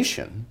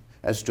information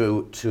as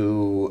to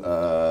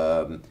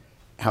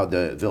how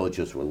the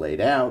villages were laid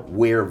out,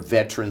 where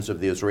veterans of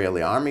the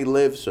Israeli army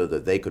live so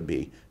that they could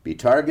be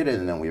targeted.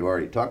 And then we've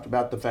already talked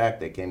about the fact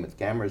they came with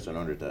cameras in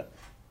order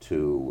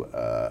to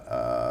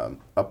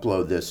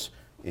upload this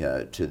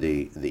to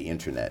the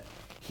internet.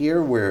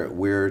 Here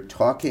we're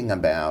talking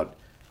about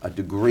a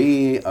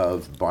degree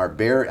of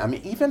barbarity. I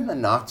mean, even the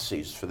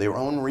Nazis, for their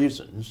own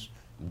reasons,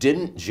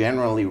 didn't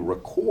generally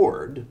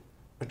record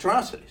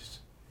atrocities.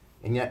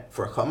 And yet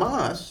for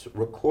Hamas,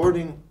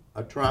 recording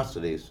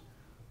atrocities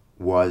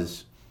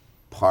was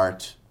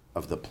part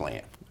of the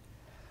plan.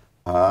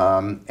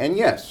 And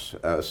yes,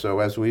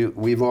 so as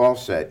we've all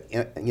said,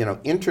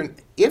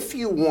 if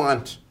you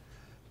want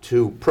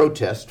to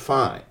protest,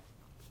 fine.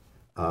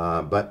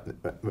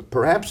 But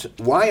perhaps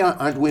why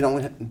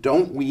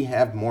don't we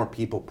have more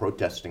people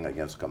protesting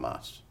against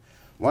Hamas?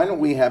 Why don't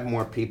we have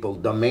more people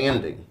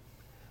demanding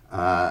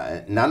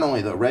not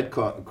only the Red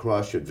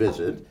Cross should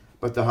visit,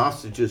 but the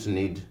hostages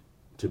need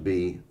to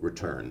be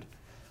returned?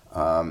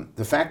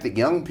 The fact that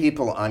young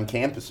people on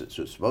campuses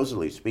who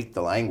supposedly speak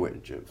the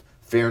language of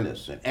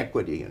fairness and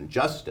equity and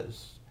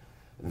justice,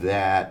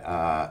 that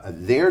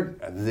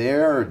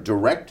they're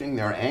directing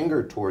their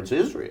anger towards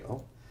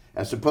Israel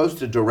as opposed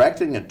to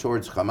directing it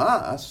towards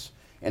Hamas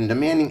and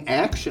demanding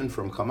action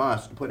from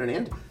Hamas to put an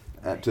end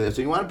to this.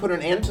 So you want to put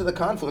an end to the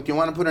conflict, you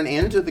want to put an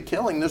end to the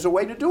killing, there's a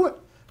way to do it.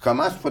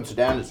 Hamas puts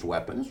down its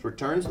weapons,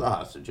 returns the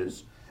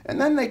hostages,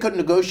 and then they could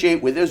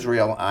negotiate with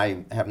Israel,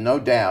 I have no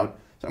doubt,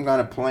 some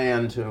kind of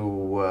plan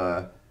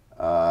to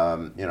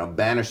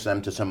banish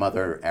them to some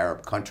other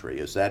Arab country.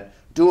 Is that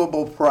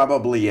doable?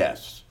 Probably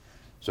yes.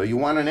 So you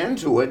want an end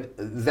to it,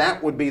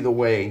 that would be the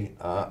way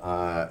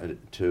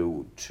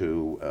to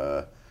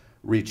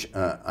reach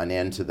an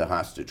end to the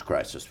hostage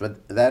crisis.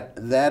 But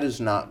that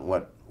is not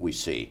what we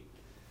see.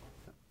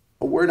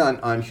 A word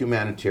on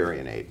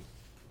humanitarian aid.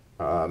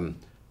 The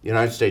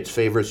United States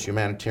favors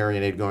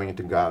humanitarian aid going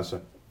into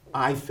Gaza.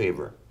 I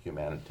favor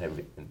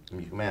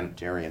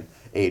humanitarian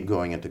aid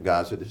going into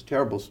Gaza. There's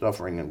terrible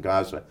suffering in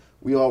Gaza.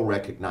 We all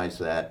recognize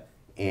that,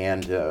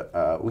 and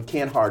we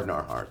can't harden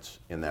our hearts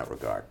in that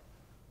regard.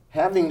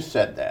 Having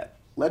said that,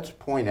 let's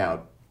point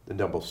out the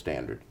double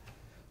standard.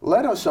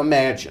 Let us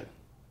imagine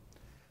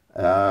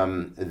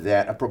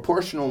that a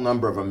proportional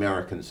number of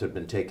Americans have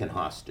been taken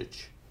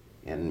hostage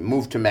and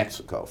moved to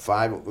Mexico,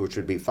 which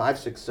would be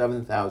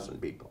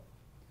 7,000 people.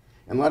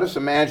 And let us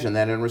imagine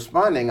that in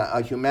responding,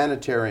 a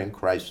humanitarian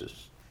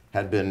crisis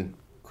had been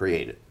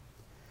created.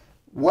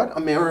 What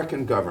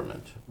American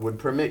government would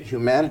permit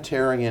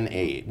humanitarian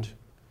aid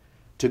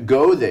to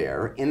go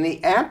there in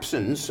the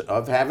absence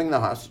of having the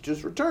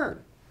hostages returned?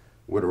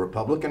 Would a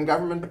Republican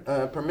government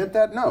permit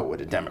that? No.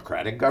 Would a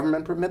Democratic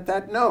government permit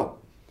that? No.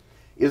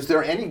 Is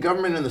there any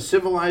government in the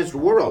civilized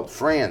world,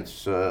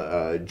 France,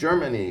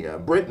 Germany,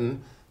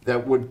 Britain,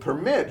 that would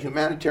permit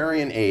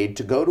humanitarian aid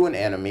to go to an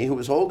enemy who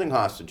was holding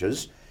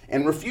hostages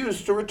and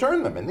refuse to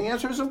return them? And the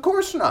answer is, of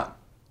course not.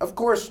 Of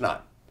course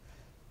not.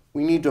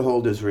 We need to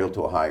hold Israel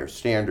to a higher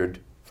standard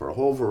for a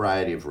whole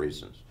variety of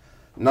reasons.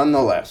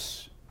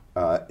 Nonetheless,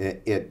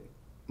 it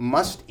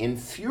must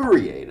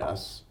infuriate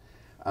us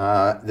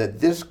that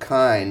this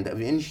kind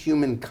of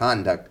inhuman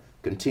conduct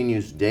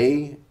continues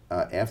day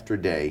after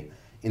day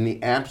in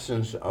the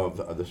absence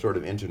of the sort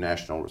of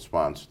international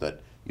response that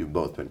you've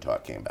both been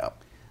talking about.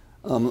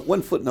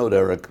 One footnote,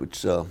 Eric,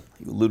 which you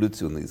alluded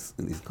to in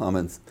these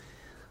comments.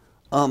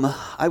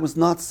 I was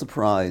not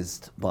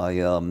surprised by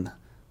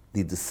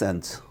the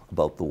dissent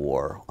about the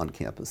war on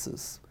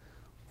campuses.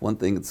 One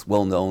thing, it's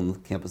well known,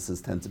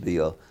 campuses tend to be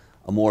a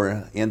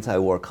more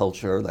anti-war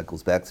culture that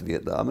goes back to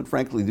Vietnam, and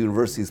frankly, the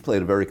universities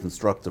played a very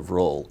constructive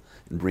role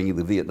in bringing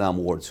the Vietnam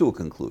War to a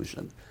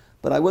conclusion.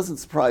 But I wasn't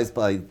surprised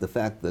by the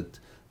fact that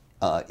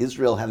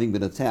Israel, having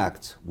been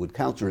attacked, would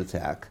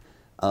counterattack,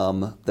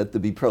 that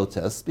there'd be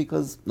protests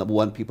because, number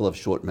one, people have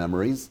short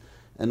memories,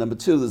 and number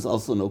two, there's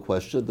also no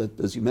question that,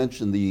 as you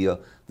mentioned, the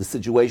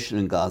situation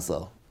in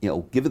Gaza,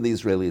 given the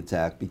Israeli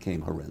attack,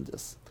 became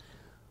horrendous.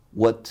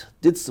 What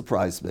did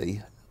surprise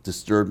me,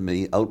 disturbed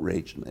me,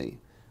 outraged me,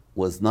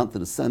 was not the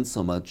dissent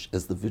so much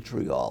as the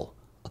vitriol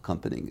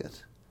accompanying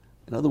it.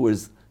 In other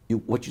words,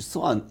 what you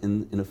saw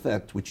in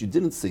effect, which you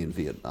didn't see in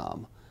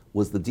Vietnam,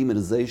 was the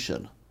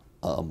demonization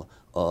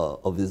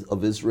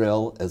of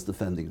Israel as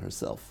defending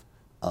herself.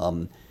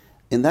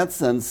 In that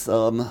sense,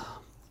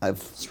 I have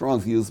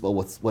strong views about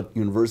what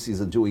universities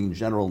are doing in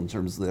general in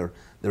terms of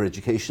their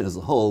education as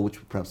a whole, which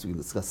perhaps we can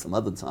discuss some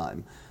other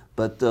time.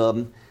 But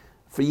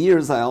for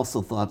years, I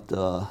also thought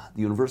the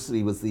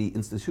university was the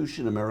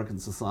institution in American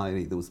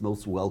society that was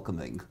most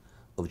welcoming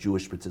of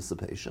Jewish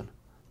participation.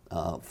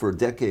 For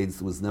decades,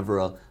 there was never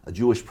a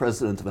Jewish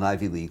president of an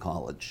Ivy League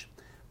college.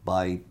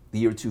 By the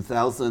year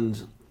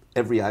 2000,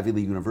 every Ivy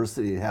League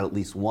university had at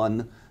least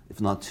one,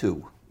 if not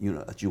two,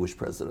 Jewish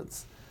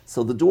presidents.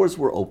 So the doors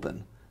were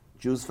open.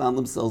 Jews found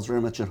themselves very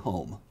much at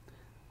home.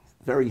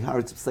 Very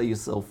hard to say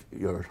yourself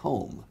you're at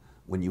home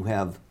when you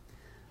have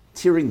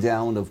tearing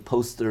down of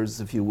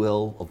posters, if you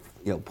will,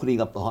 of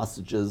putting up the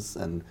hostages,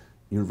 and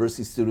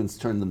university students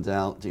turn them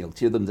down,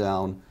 tear them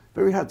down.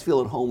 Very hard to feel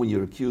at home when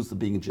you're accused of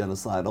being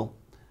genocidal.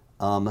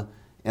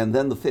 And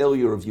then the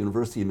failure of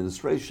university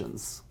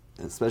administrations,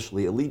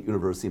 especially elite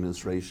university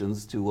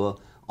administrations, to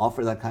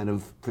offer that kind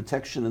of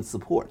protection and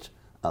support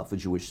for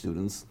Jewish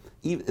students,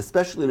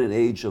 especially in an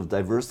age of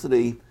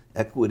diversity,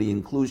 equity,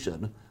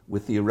 inclusion,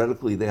 where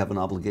theoretically they have an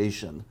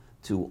obligation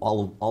to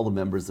all the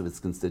members of its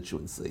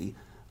constituency,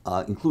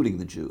 including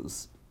the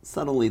Jews.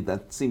 Suddenly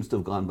that seems to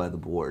have gone by the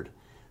board.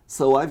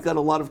 So I've got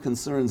a lot of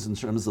concerns in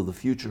terms of the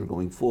future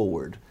going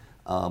forward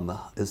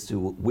as to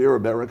where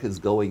America is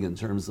going in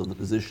terms of the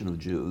position of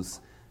Jews.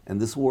 And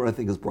this war, I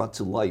think, has brought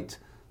to light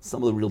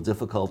some of the real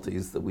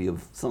difficulties that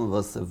some of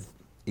us have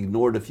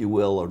ignored, if you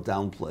will, or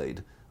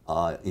downplayed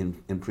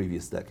in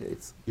previous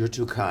decades. You're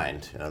too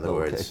kind, in other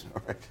words.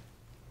 All right.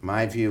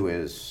 My view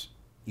is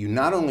you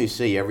not only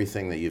see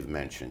everything that you've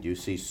mentioned, you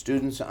see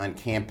students on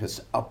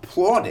campus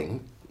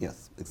applauding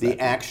the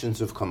actions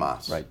of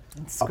Hamas. Right.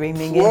 And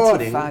screaming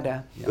applauding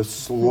Intifada. the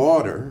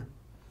slaughter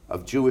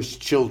of Jewish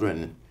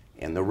children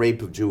and the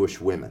rape of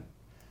Jewish women.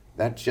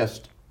 That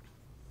just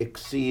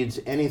exceeds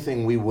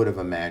anything we would have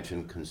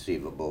imagined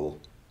conceivable,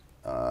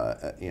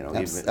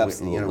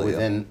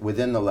 Absolutely,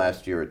 within the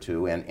last year or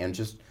two, and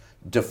just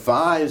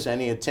defies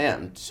any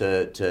attempt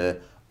to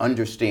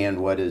understand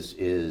what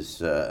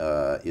is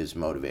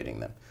motivating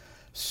them.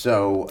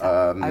 So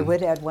I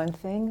would add one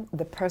thing: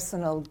 the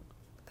personal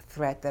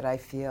threat that I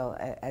feel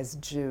as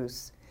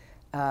Jews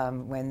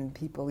when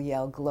people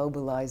yell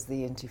 "globalize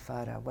the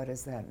Intifada." What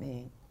does that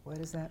mean? What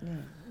does that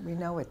mean? We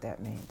know what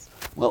that means.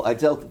 Well, I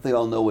doubt that they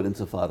all know what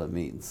Intifada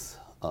means.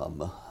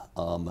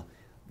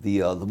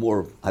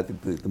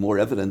 The more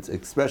evident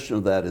expression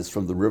of that is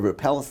from the river.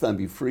 Palestine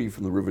be free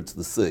from the river to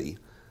the sea.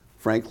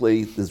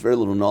 Frankly, there's very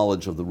little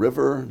knowledge of the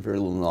river, very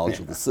little knowledge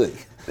of the sea.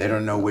 They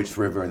don't know which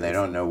river and they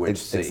don't know which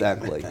sea.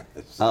 Exactly.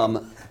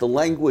 The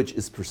language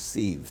is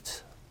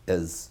perceived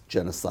as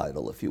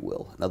genocidal, if you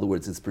will. In other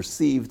words, it's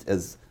perceived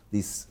as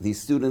these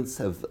students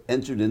have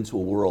entered into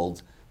a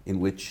world in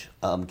which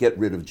get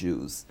rid of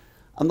Jews.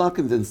 I'm not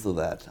convinced of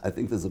that. I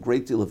think there's a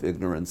great deal of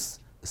ignorance,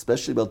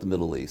 especially about the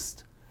Middle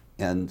East.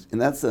 And in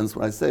that sense,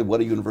 when I say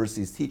what are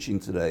universities teaching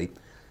today,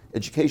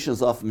 education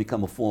has often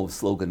become a form of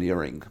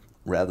sloganeering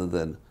rather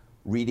than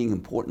reading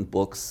important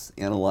books,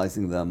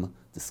 analyzing them,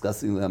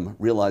 discussing them,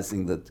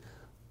 realizing that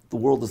the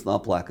world is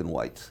not black and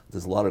white.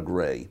 There's a lot of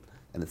gray.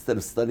 And instead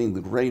of studying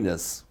the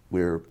grayness,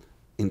 we're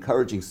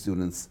encouraging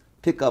students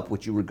pick up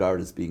what you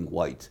regard as being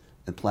white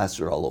and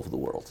plaster it all over the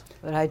world.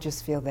 But I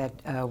just feel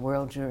that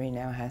world Jewry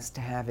now has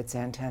to have its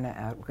antenna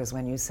out, because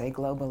when you say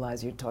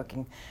globalize, you're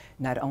talking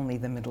not only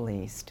the Middle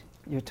East,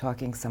 you're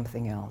talking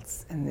something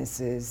else. And this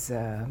is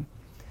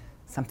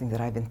something that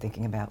I've been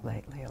thinking about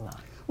lately a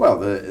lot. Well,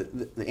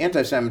 the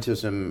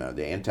anti-Semitism,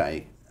 the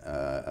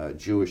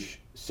anti-Jewish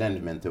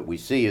sentiment that we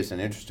see is an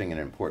interesting and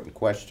important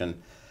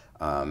question.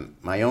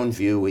 My own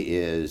view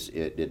is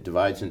it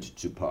divides into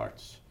two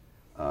parts.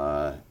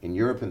 In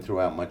Europe and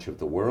throughout much of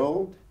the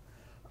world,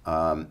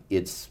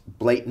 it's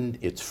blatant,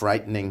 it's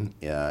frightening,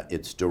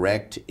 it's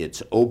direct,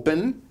 it's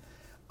open,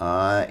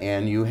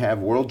 and you have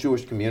world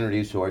Jewish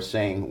communities who are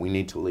saying we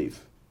need to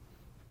leave.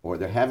 Or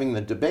they're having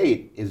the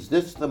debate, is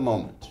this the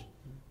moment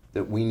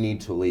that we need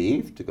to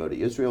leave, to go to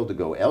Israel, to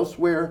go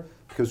elsewhere,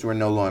 because we're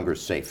no longer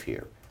safe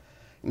here?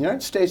 In the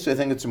United States, I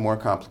think it's a more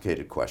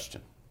complicated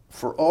question.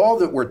 For all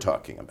that we're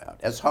talking about,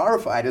 as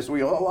horrified as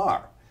we all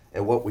are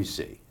at what we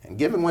see, and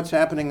given what's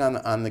happening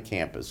on the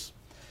campus,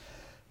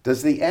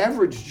 does the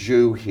average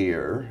Jew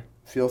here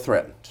feel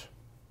threatened?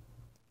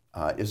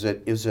 Is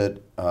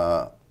it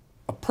a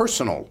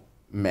personal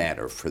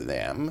matter for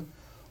them,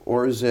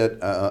 or is it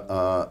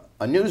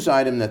a news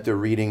item that they're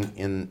reading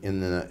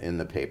in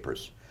the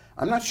papers?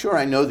 I'm not sure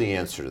I know the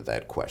answer to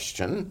that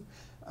question.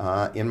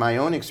 In my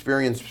own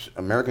experience,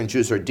 American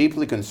Jews are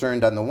deeply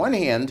concerned on the one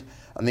hand.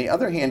 On the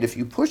other hand, if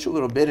you push a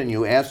little bit and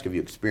you ask, have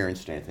you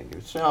experienced anything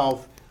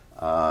yourself?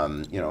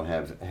 Have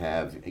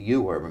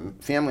you or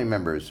family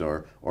members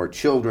or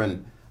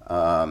children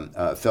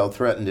felt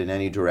threatened in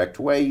any direct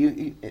way?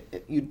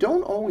 You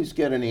don't always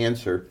get an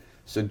answer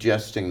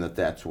suggesting that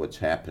that's what's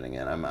happening,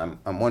 and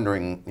I'm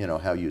wondering,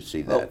 how you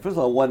see that. Well, first of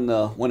all,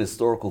 one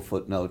historical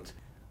footnote.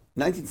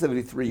 In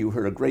 1973, you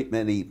heard a great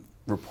many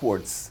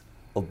reports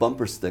of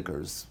bumper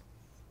stickers,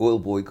 oil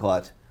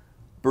boycott,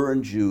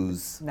 burn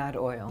Jews. Not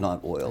oil.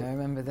 Not oil. I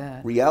remember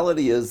that.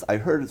 Reality is, I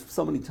heard it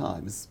so many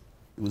times,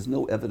 there was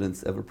no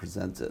evidence ever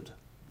presented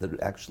that that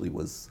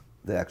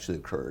actually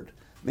occurred.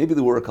 Maybe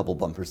there were a couple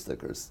bumper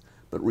stickers,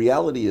 but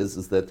reality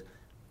is that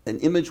an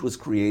image was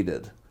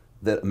created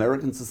that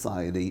American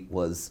society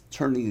was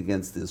turning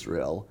against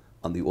Israel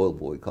on the oil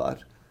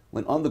boycott,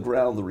 when on the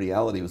ground the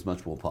reality was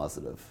much more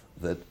positive.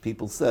 That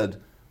people said,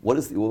 what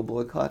is the oil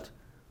boycott?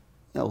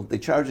 They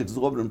charge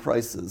exorbitant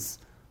prices,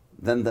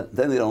 then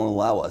they don't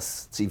allow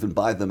us to even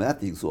buy them at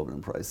the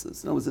exorbitant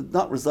prices. In other words, it did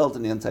not result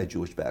in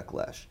anti-Jewish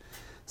backlash.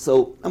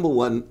 So, number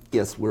one,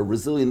 yes, we're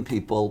resilient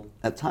people.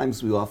 At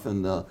times we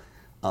often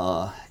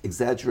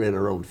exaggerate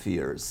our own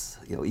fears.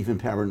 Even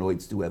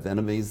paranoids do have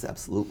enemies,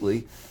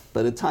 absolutely.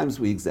 But at times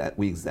we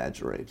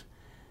exaggerate.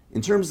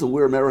 In terms of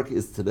where America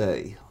is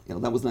today, that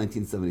was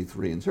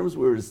 1973. In terms of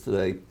where it is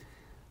today,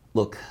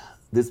 look,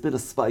 there's been a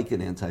spike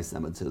in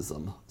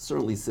anti-Semitism,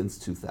 certainly since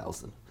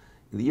 2000.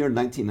 In the year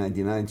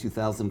 1999,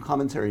 2000,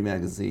 Commentary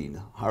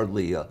magazine,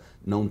 hardly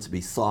known to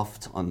be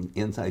soft on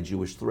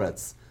anti-Jewish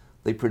threats,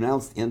 they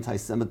pronounced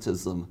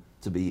anti-Semitism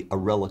to be a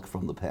relic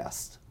from the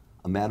past,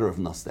 a matter of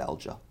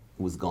nostalgia.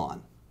 It was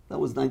gone. That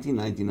was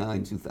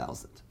 1999,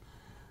 2000.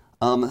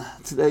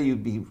 Today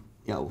you'd be,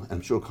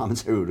 I'm sure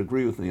commentary would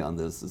agree with me on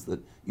this, is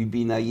that you'd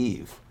be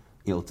naive,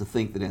 to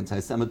think that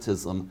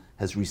anti-Semitism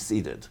has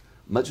receded,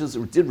 much as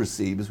it did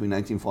recede between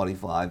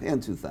 1945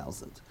 and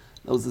 2000.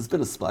 There's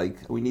been a spike,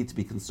 and we need to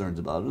be concerned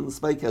about it, and the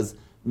spike has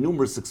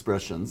numerous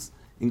expressions,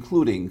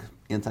 including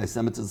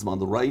anti-Semitism on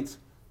the right,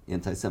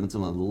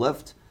 anti-Semitism on the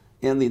left,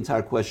 and the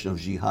entire question of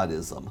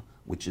jihadism,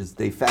 which is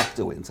de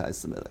facto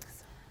anti-Semitic.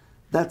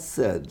 That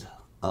said,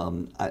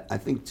 I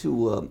think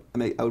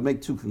I would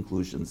make two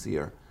conclusions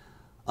here.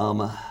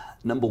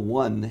 Number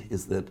one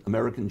is that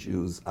American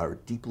Jews are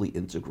deeply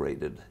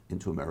integrated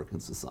into American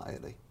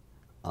society.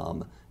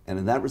 And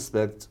in that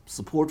respect,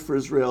 support for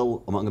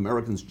Israel among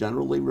Americans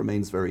generally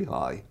remains very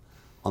high.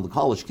 On the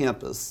college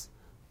campus,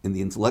 in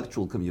the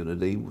intellectual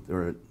community,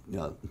 in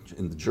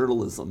the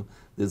journalism,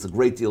 there's a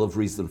great deal of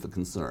reason for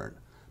concern.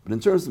 But in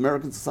terms of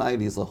American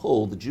society as a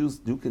whole, the Jews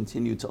do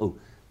continue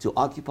to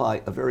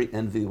occupy a very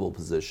enviable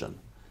position.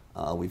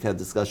 We've had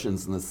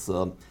discussions in this,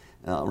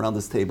 around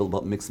this table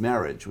about mixed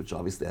marriage, which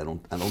obviously I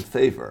don't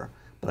favor.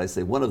 But I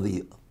say one of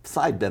the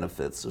side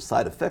benefits or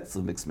side effects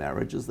of mixed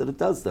marriage is that it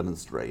does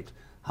demonstrate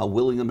how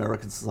willing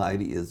American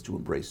society is to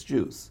embrace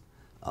Jews,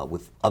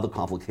 with other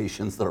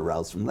complications that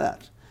arise from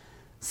that.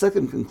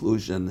 Second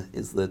conclusion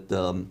is that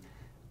there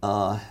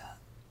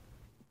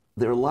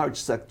are large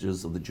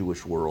sectors of the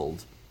Jewish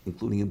world,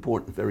 including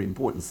very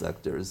important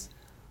sectors,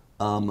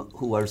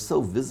 who are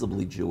so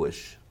visibly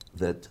Jewish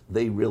that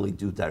they really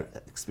do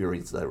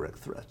experience direct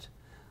threat.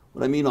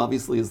 What I mean,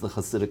 obviously, is the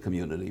Hasidic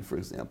community, for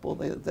example.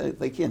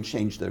 They can't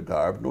change their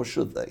garb, nor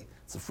should they.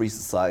 It's a free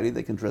society.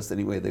 They can dress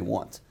any way they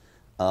want.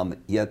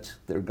 Yet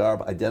their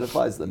garb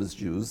identifies them as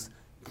Jews,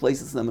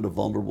 places them in a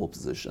vulnerable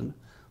position.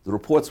 The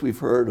reports we've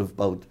heard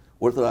about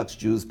Orthodox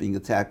Jews being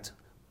attacked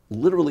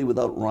literally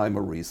without rhyme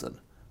or reason,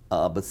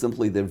 but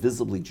simply they're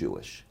visibly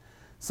Jewish.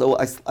 So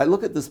I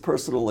look at this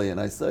personally and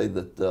I say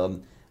that,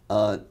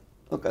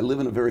 look, I live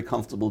in a very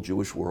comfortable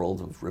Jewish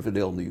world of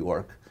Riverdale, New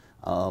York.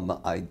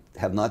 I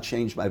have not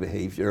changed my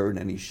behavior in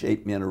any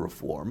shape, manner, or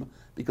form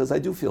because I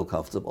do feel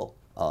comfortable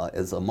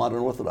as a modern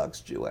Orthodox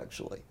Jew,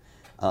 actually.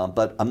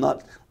 But I'm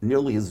not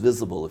nearly as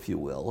visible, if you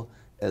will,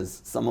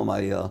 as some of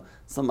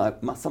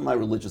my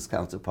religious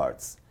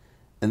counterparts.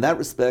 In that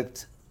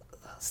respect,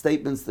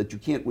 statements that you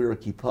can't wear a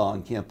kippah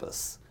on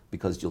campus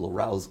because you'll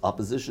arouse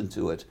opposition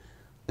to it,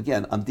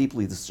 again, I'm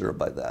deeply disturbed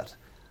by that.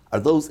 Are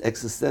those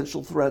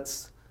existential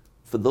threats?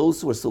 For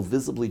those who are so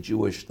visibly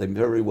Jewish, they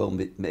very well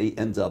may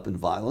end up in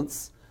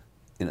violence,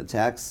 in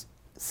attacks,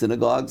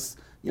 synagogues.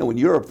 In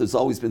Europe, there's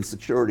always been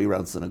security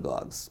around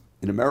synagogues.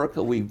 In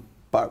America, we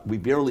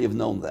barely have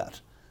known that.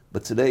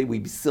 But today,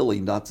 we'd be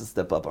silly not to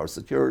step up our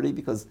security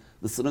because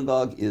the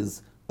synagogue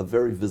is a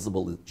very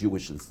visible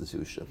Jewish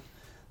institution.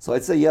 So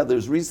I'd say, yeah,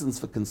 there's reasons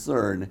for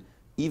concern,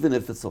 even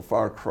if it's a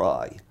far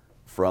cry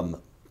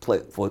from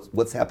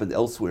what's happened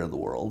elsewhere in the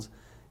world.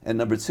 And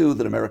number two,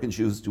 that American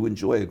Jews do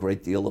enjoy a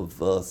great deal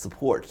of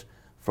support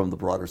from the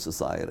broader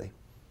society.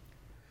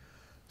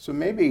 So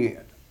maybe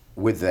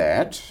with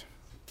that,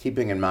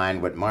 keeping in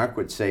mind what Mark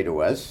would say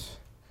to us,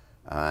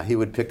 he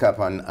would pick up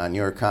on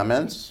your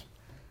comments.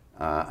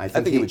 I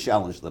think he would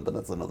challenge them, but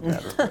that's another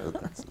matter.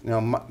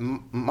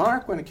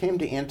 Mark, when it came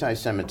to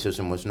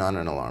anti-Semitism, was not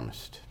an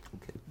alarmist.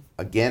 Okay.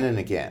 Again and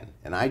again.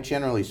 And I,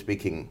 generally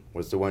speaking,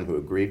 was the one who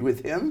agreed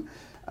with him.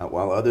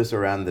 while others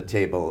around the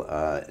table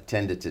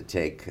tended to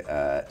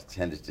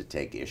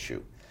take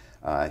issue.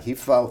 He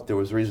felt there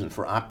was reason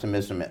for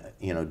optimism,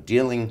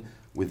 dealing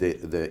with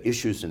the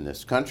issues in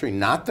this country.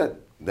 Not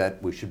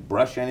that we should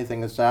brush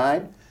anything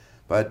aside,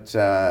 but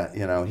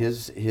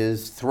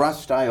his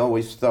thrust, I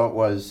always thought,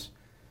 was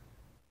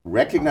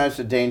recognize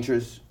the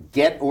dangers,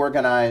 get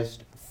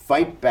organized,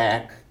 fight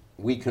back,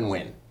 we can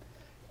win.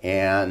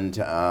 And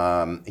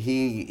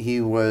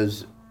he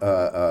was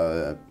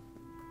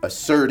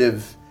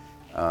assertive,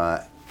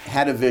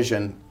 had a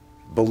vision,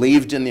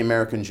 believed in the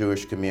American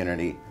Jewish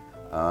community,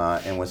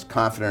 and was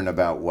confident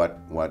about what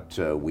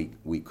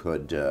we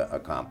could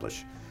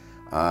accomplish.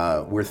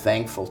 We're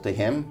thankful to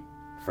him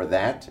for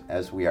that,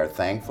 as we are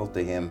thankful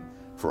to him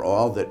for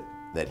all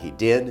that he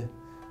did.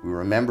 We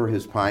remember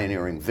his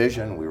pioneering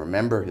vision. We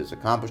remember his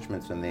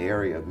accomplishments in the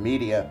area of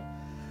media.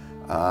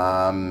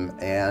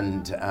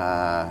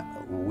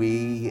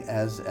 We,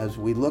 as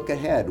we look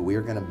ahead,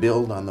 we're going to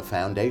build on the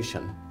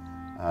foundation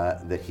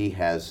that he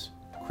has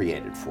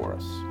created for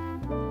us.